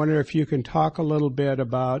to, and I wonder if you can talk a little bit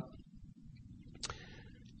about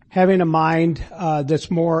having a mind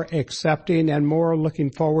that's more accepting and more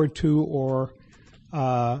looking forward to, or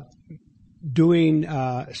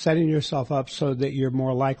setting yourself up so that you're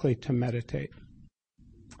more likely to meditate.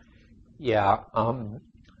 Yeah.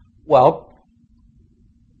 Well,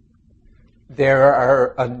 there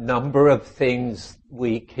are a number of things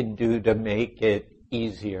we can do to make it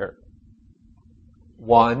easier.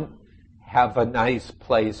 One, have a nice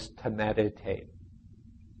place to meditate.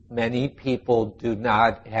 Many people do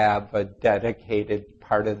not have a dedicated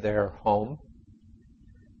part of their home,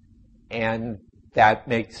 and that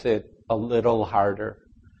makes it a little harder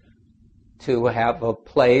to have a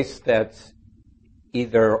place that's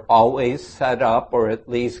either always set up or at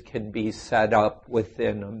least can be set up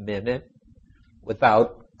within a minute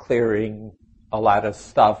without clearing a lot of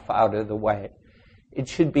stuff out of the way. It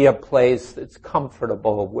should be a place that's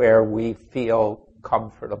comfortable, where we feel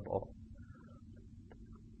comfortable.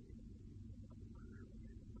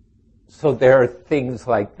 So there are things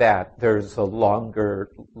like that. There's a longer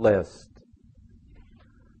list.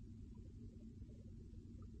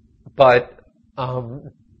 But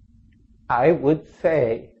I would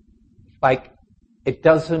say, it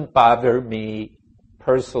doesn't bother me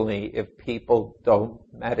personally if people don't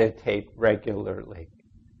meditate regularly.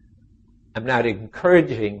 I'm not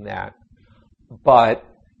encouraging that, but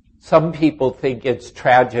Some people think it's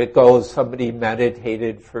tragic, oh, somebody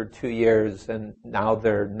meditated for 2 years and now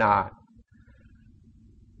they're not.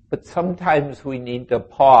 But sometimes we need to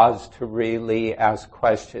pause to really ask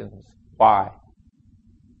questions. Why?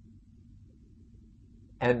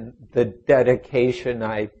 And the dedication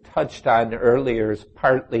I touched on earlier is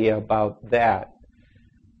partly about that.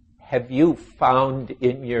 Have you found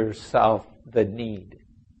in yourself the need?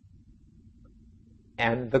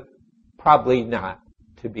 And probably not,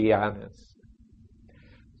 to be honest.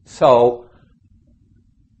 So,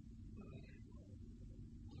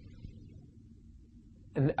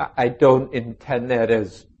 and I don't intend that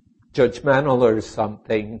as judgmental or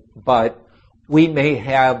something, but we may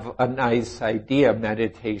have a nice idea,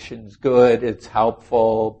 meditation's good, it's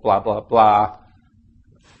helpful, blah, blah, blah.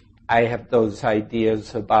 I have those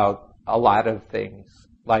ideas about a lot of things,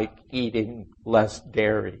 like eating less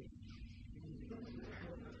dairy.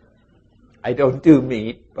 I don't do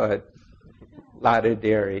meat, but a lot of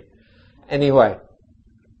dairy. Anyway,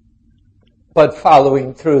 but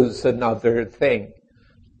following through is another thing.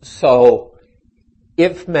 So,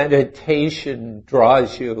 if meditation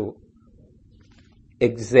draws you,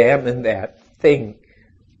 examine that, think,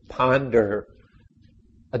 ponder,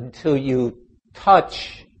 until you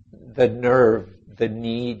touch the nerve, the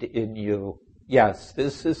need in you. Yes,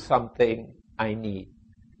 this is something I need.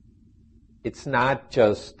 It's not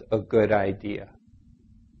just a good idea.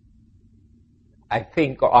 I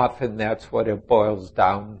think often that's what it boils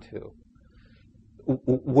down to.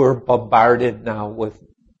 We're bombarded now with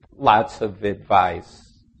lots of advice.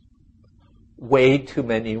 Way too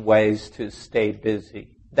many ways to stay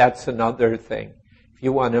busy. That's another thing. If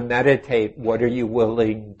you want to meditate, what are you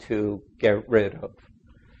willing to get rid of?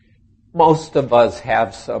 Most of us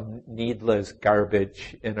have some needless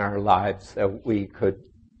garbage in our lives that we could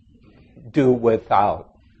do without.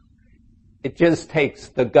 It just takes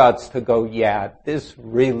the guts to go, yeah, this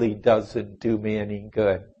really doesn't do me any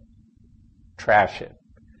good. Trash it.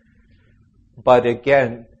 But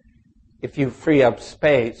again, if you free up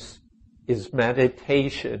space, is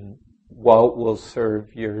meditation what will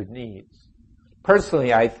serve your needs?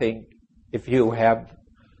 Personally, I think if you have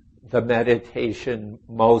the meditation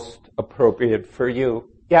most appropriate for you,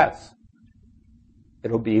 yes,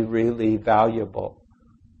 it'll be really valuable.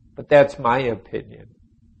 But that's my opinion.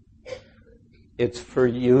 It's for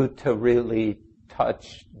you to really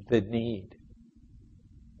touch the need.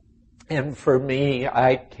 And for me,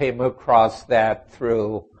 I came across that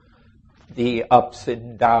through the ups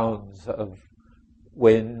and downs of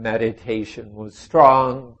when meditation was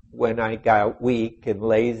strong, when I got weak and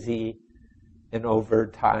lazy, and over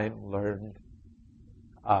time learned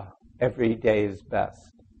every day is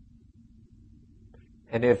best.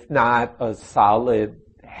 And if not a solid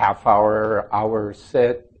hour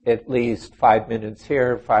sit, at least 5 minutes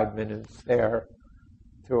here, 5 minutes there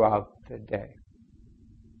throughout the day.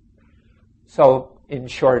 So, in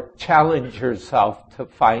short, challenge yourself to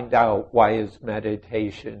find out why is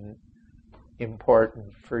meditation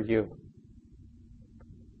important for you.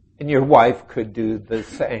 And your wife could do the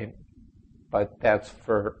same, but that's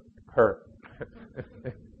for her.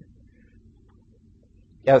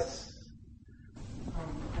 Yes?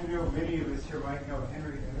 I know many of us here might know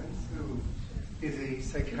Henry Evans, who is a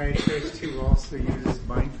psychiatrist who also uses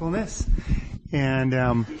mindfulness.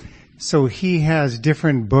 And so he has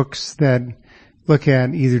different books that look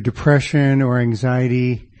at either depression or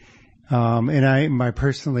anxiety. And I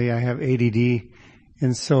personally have ADD.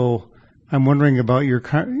 And so I'm wondering about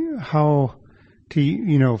how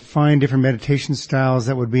to, find different meditation styles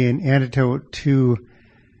that would be an antidote to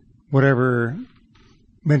whatever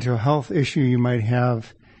mental health issue you might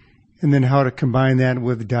have, and then how to combine that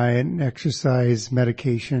with diet and exercise,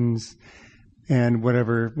 medications, and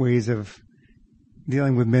whatever ways of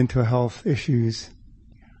dealing with mental health issues.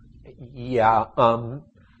 Yeah,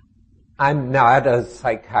 I'm not a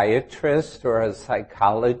psychiatrist or a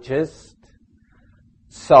psychologist,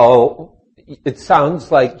 so it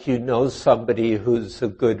sounds like you know somebody who's a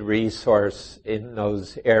good resource in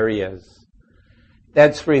those areas.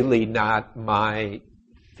 That's really not my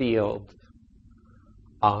field.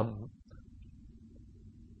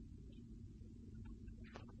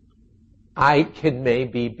 I can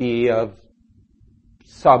maybe be of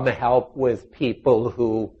some help with people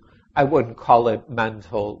who, I wouldn't call it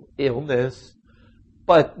mental illness,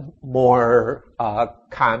 but more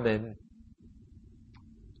common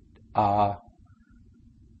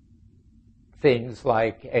things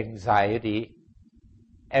like anxiety.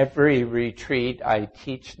 Every retreat I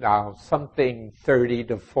teach now, something 30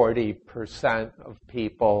 to 40% of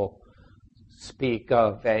people speak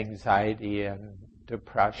of anxiety and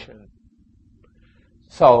depression.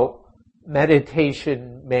 So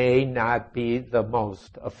meditation may not be the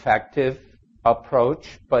most effective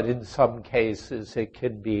approach, but in some cases it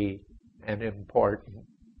can be an important.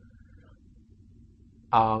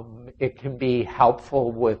 It can be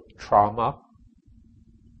helpful with trauma,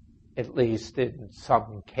 at least in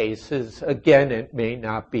some cases. Again, it may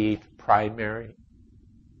not be primary.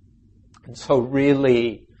 And so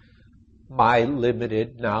really, my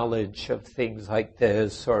limited knowledge of things like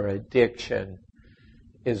this or addiction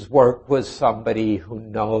is work with somebody who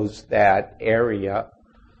knows that area,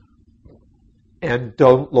 and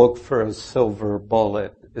don't look for a silver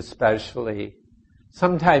bullet, especially.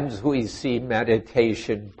 Sometimes we see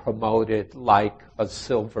meditation promoted like a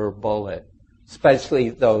silver bullet,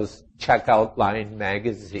 especially those checkout line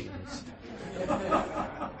magazines.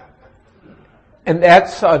 And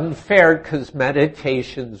that's unfair because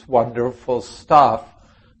meditation's wonderful stuff,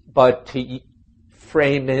 but to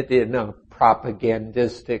frame it in a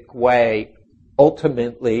propagandistic way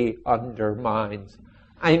ultimately undermines.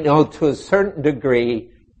 I know to a certain degree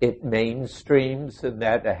it mainstreams and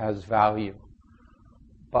that it has value.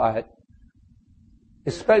 But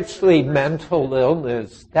especially mental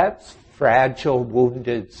illness, that's fragile,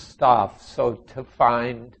 wounded stuff. So to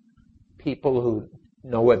find people who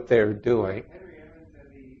know what they're doing. Henry Evans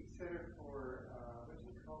at the Center for, what's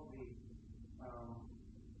it called, the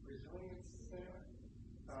Resilience Center?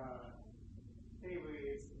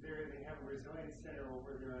 Anyway, they have a Resilience Center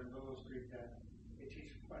over there on Willow Street that they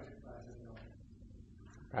teach project classes and all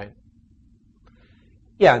that. Right.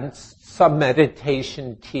 Yeah, and some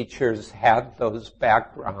meditation teachers have those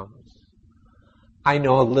backgrounds. I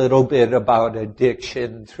know a little bit about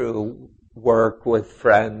addiction through work with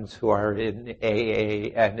friends who are in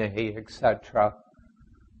AA, NA, etc.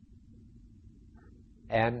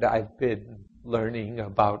 And I've been learning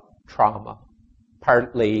about trauma,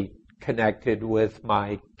 partly connected with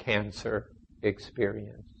my cancer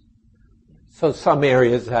experience. So some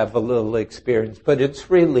areas have a little experience, but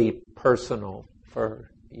it's really personal for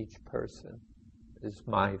each person, is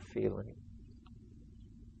my feeling.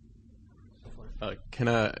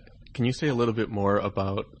 Can you say a little bit more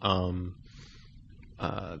about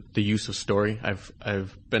the use of story?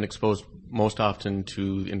 I've been exposed most often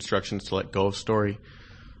to instructions to let go of story,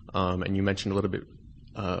 and you mentioned a little bit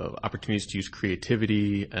opportunities to use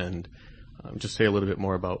creativity, and just say a little bit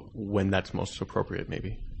more about when that's most appropriate,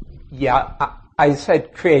 maybe. Yeah, I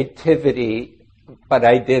said creativity, but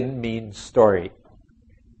I didn't mean story,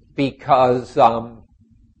 because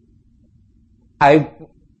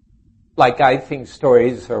I think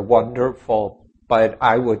stories are wonderful, but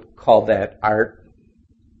I would call that art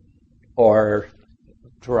or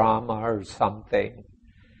drama or something.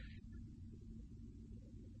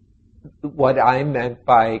 What I meant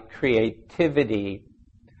by creativity,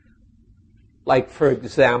 like for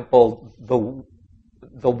example, the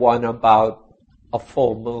one about a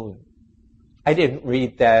full moon. I didn't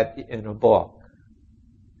read that in a book.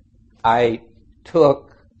 I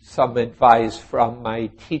took some advice from my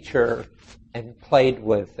teacher and played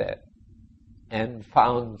with it and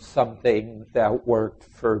found something that worked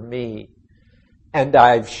for me. And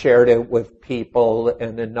I've shared it with people,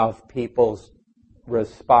 and enough people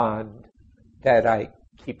respond that I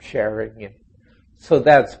keep sharing it. So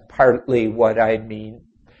that's partly what I mean.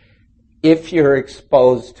 If you're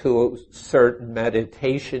exposed to certain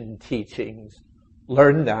meditation teachings,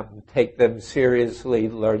 learn them, take them seriously,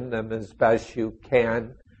 learn them as best you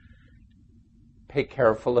can, pay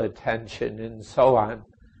careful attention and so on,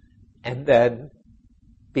 and then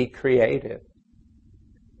be creative.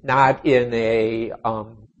 Not in a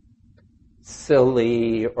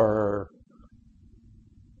silly or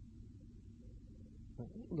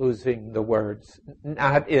losing the words,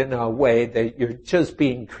 not in a way that you're just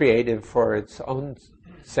being creative for its own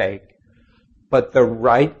sake, but the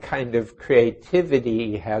right kind of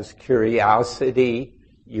creativity has curiosity,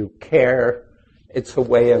 you care, it's a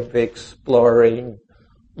way of exploring,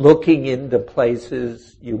 looking into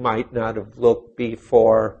places you might not have looked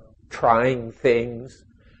before, trying things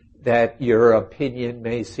that your opinion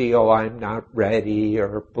may see, oh, I'm not ready,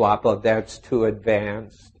 or blah, blah, that's too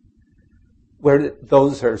advanced. Where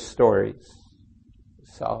those are stories.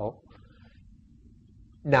 So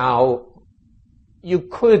now you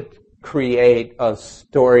could create a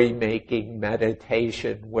story-making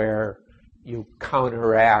meditation where you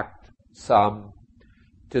counteract some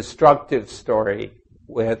destructive story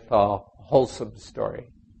with a wholesome story.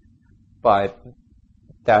 But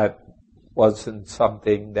that wasn't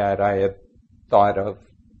something that I had thought of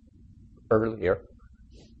earlier.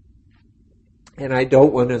 And I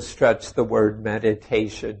don't want to stretch the word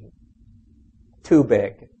meditation too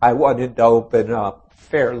big. I wanted to open up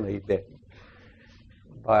fairly big.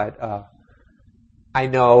 But I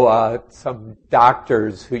know some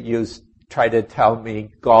doctors who used to try to tell me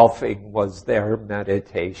golfing was their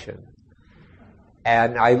meditation.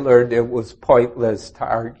 And I learned it was pointless to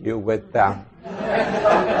argue with them.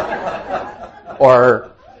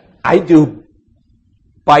 Or I do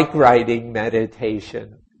bike riding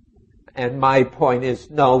meditation. And my point is,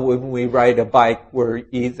 no, when we ride a bike, we're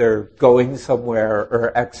either going somewhere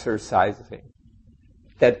or exercising.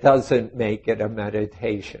 That doesn't make it a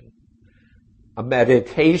meditation. A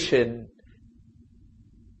meditation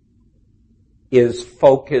is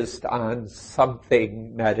focused on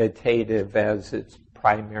something meditative as its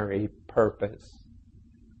primary purpose.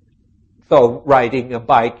 So riding a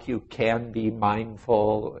bike, you can be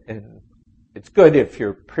mindful, and it's good if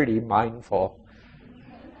you're pretty mindful.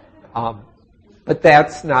 But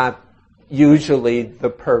that's not usually the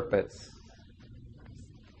purpose.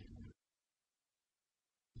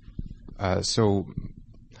 So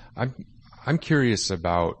I'm curious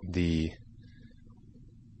about the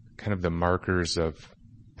kind of the markers of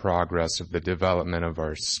progress of the development of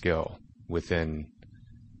our skill within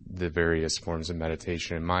the various forms of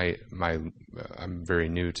meditation. I'm very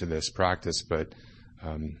new to this practice, but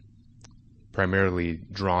primarily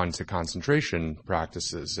drawn to concentration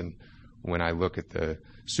practices. And when I look at the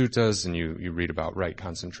suttas and you read about right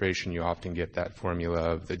concentration, you often get that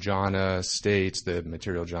formula of the jhana states, the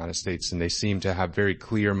material jhana states, and they seem to have very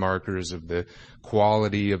clear markers of the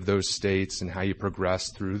quality of those states and how you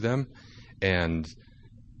progress through them. And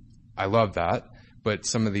I love that. But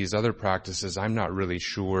some of these other practices, I'm not really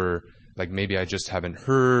sure, like maybe I just haven't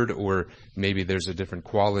heard, or maybe there's a different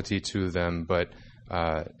quality to them. But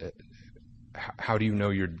how do you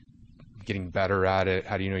know you're getting better at it?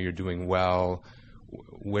 How do you know you're doing well?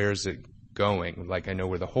 Where's it going? Like, I know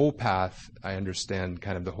where the whole path, I understand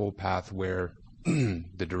kind of the whole path where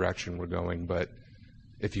the direction we're going, but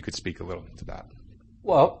if you could speak a little to that.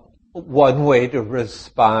 Well, one way to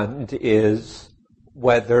respond is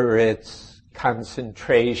whether it's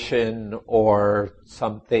concentration or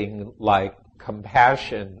something like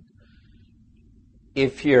compassion.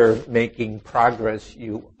 If you're making progress,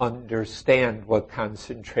 you understand what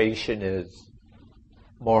concentration is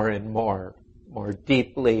more and more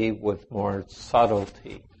deeply, with more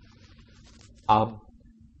subtlety.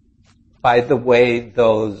 By the way,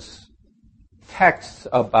 those texts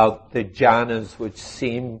about the jhanas, which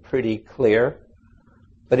seem pretty clear,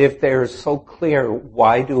 but if they're so clear,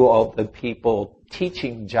 why do all the people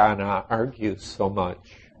teaching jhana argue so much?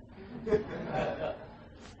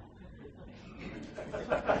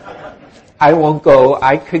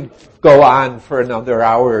 I could go on for another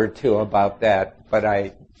hour or two about that, but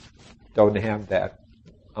I don't have that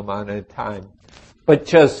amount of time. But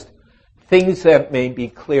just things that may be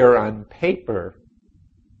clear on paper,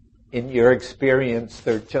 in your experience,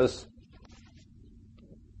 they're just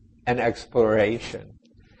an exploration.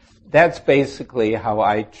 That's basically how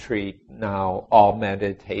I treat now all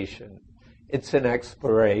meditation. It's an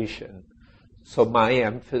exploration. So my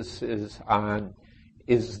emphasis on,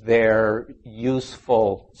 is there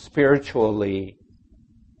useful, spiritually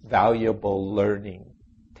valuable learning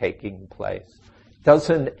taking place?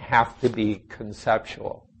 Doesn't have to be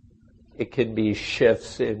conceptual. It can be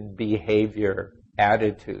shifts in behavior,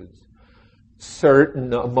 attitudes.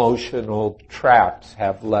 Certain emotional traps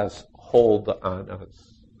have less hold on us.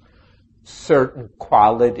 Certain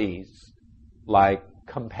qualities, like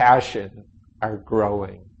compassion, are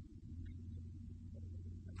growing.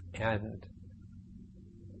 And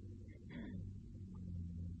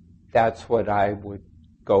that's what I would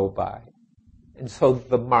go by. And so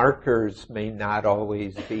the markers may not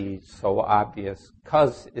always be so obvious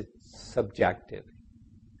because it's subjective.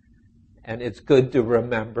 And it's good to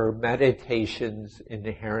remember meditation's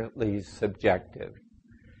inherently subjective.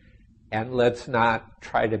 And let's not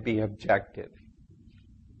try to be objective.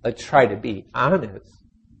 Let's try to be honest,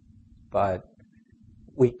 but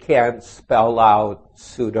we can't spell out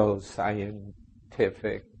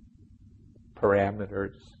pseudoscientific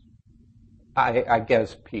parameters. I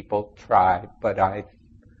guess people try, but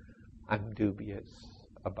I'm dubious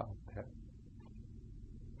about that.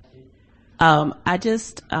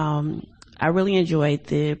 I really enjoyed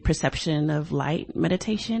the perception of light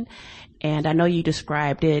meditation, and I know you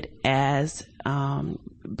described it as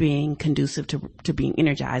being conducive to being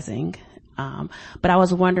energizing. But I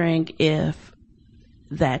was wondering if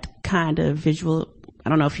that kind of visual, I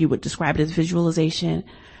don't know if you would describe it as visualization,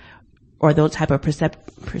 or those type of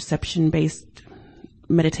perception-based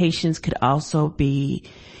meditations could also be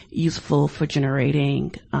useful for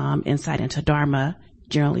generating insight into Dharma,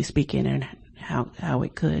 generally speaking, and how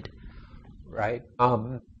it could. Right.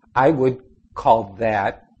 I would call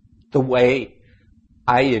that the way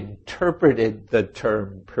I interpreted the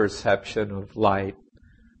term perception of light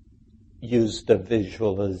used a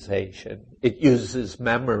visualization. It uses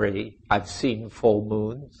memory. I've seen full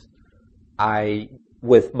moons.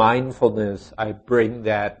 With mindfulness, I bring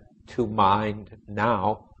that to mind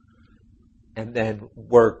now and then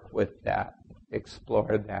work with that,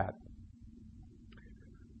 explore that.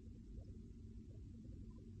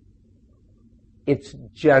 It's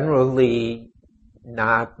generally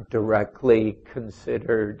not directly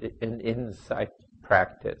considered an insight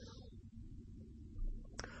practice.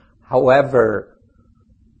 However,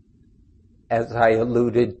 as I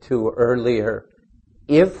alluded to earlier,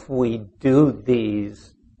 if we do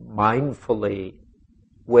these mindfully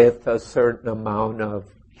with a certain amount of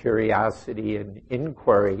curiosity and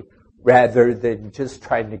inquiry, rather than just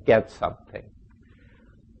trying to get something,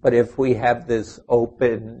 but if we have this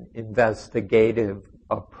open, investigative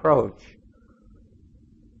approach,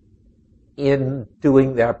 in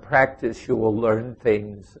doing that practice, you will learn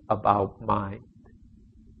things about mind.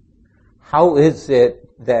 How is it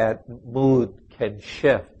that mood can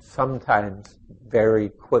shift, sometimes very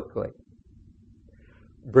quickly?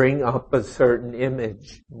 Bring up a certain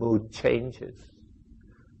image, mood changes.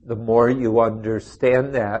 The more you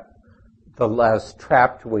understand that, the less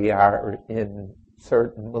trapped we are in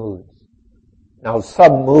certain moods. Now,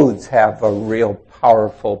 some moods have a real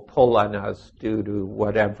powerful pull on us due to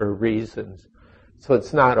whatever reasons. So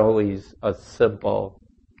it's not always a simple,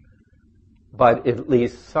 but at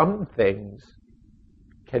least some things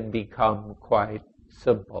can become quite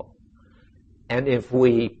simple. And if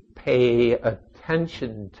we pay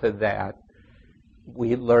attention to that,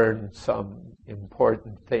 we learn some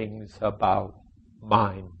important things about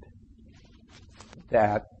mind.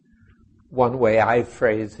 That one way I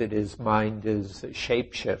phrase it is mind is a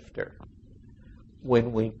shapeshifter.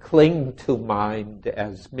 When we cling to mind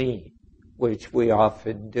as me, which we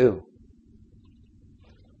often do,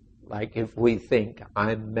 like if we think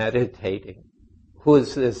I'm meditating, who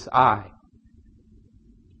is this I?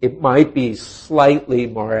 It might be slightly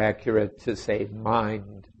more accurate to say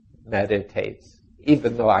mind meditates,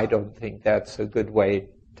 even though I don't think that's a good way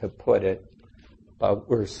to put it, but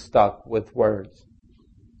we're stuck with words.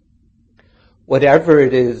 Whatever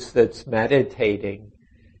it is that's meditating,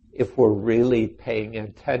 if we're really paying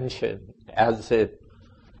attention as it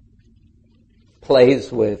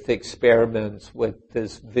plays with, experiments with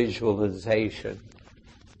this visualization,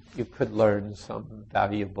 you could learn some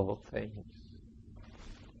valuable things.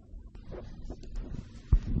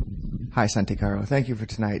 Hi, Santikaro. Thank you for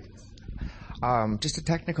tonight. Just a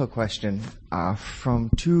technical question. From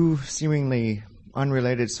two seemingly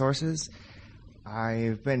unrelated sources,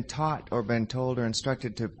 I've been taught or been told or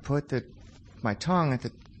instructed to put my tongue at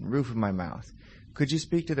the roof of my mouth. Could you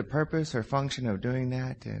speak to the purpose or function of doing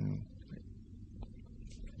that?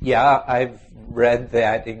 Yeah, I've read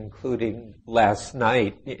that, including last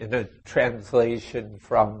night in a translation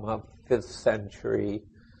from a 5th century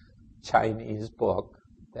Chinese book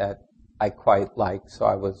that I quite liked, so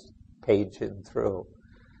I was paging through.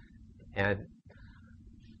 And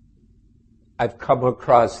I've come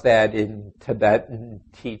across that in Tibetan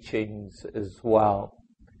teachings as well.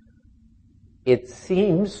 It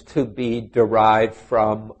seems to be derived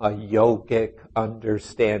from a yogic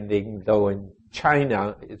understanding, though in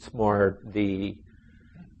China it's more the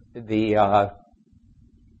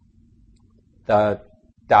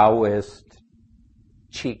Taoist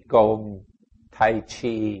Qigong Tai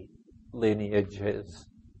Chi lineages,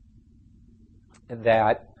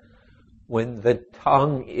 that when the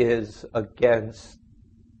tongue is against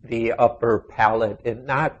the upper palate and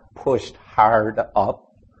not pushed hard up,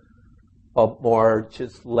 but more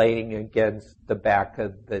just laying against the back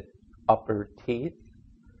of the upper teeth,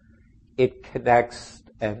 it connects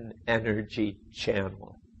an energy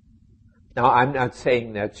channel. Now, I'm not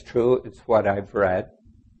saying that's true. It's what I've read.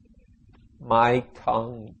 My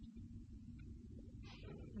tongue,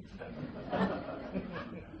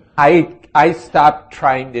 I stopped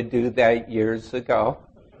trying to do that years ago,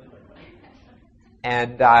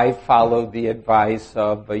 and I followed the advice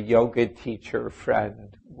of a yoga teacher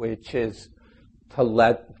friend, which is to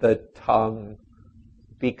let the tongue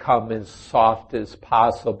become as soft as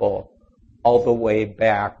possible all the way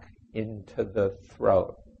back into the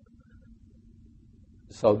throat.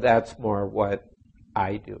 So that's more what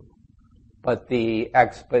I do. But the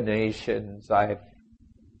explanations I've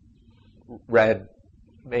read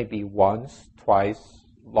maybe once, twice,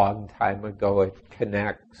 long time ago, it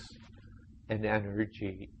connects an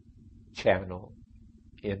energy channel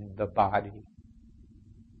in the body.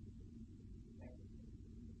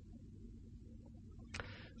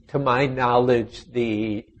 To my knowledge,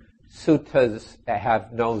 the suttas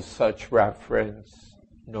have no such reference,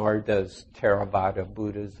 nor does Theravada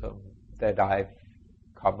Buddhism that I've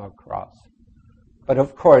come across. But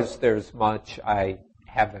of course, there's much I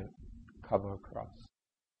haven't come across.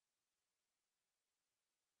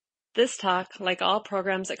 This talk, like all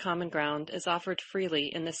programs at Common Ground, is offered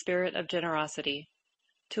freely in the spirit of generosity.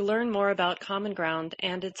 To learn more about Common Ground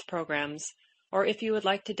and its programs, or if you would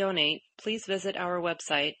like to donate, please visit our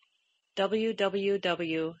website,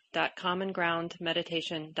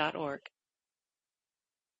 www.commongroundmeditation.org.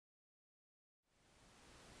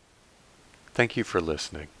 Thank you for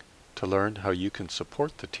listening. To learn how you can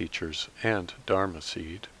support the teachers and Dharma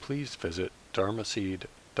Seed, please visit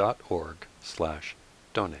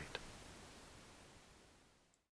dharmaseed.org/donate.